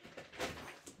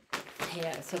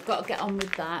here. So I've got to get on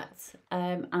with that.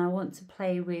 And I want to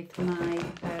play with my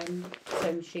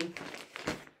sewing machine.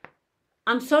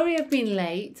 I'm sorry I've been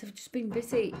late. I've just been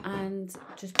busy and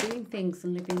just doing things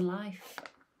and living life.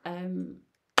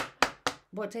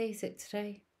 What day is it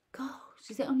today? Gosh,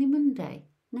 is it only Monday?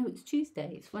 No, it's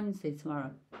Tuesday. It's Wednesday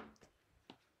tomorrow.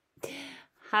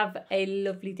 Have a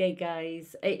lovely day,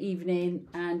 guys. Evening,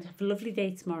 and have a lovely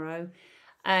day tomorrow.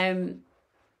 I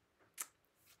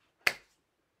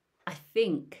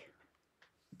think,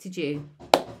 did you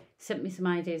send me some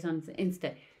ideas on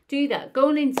Insta? Do that. Go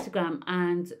on Instagram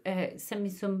and send me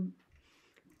some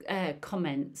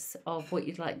comments of what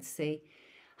you'd like to see.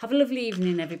 Have a lovely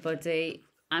evening, everybody.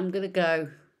 I'm going to go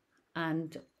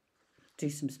and do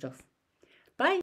some stuff.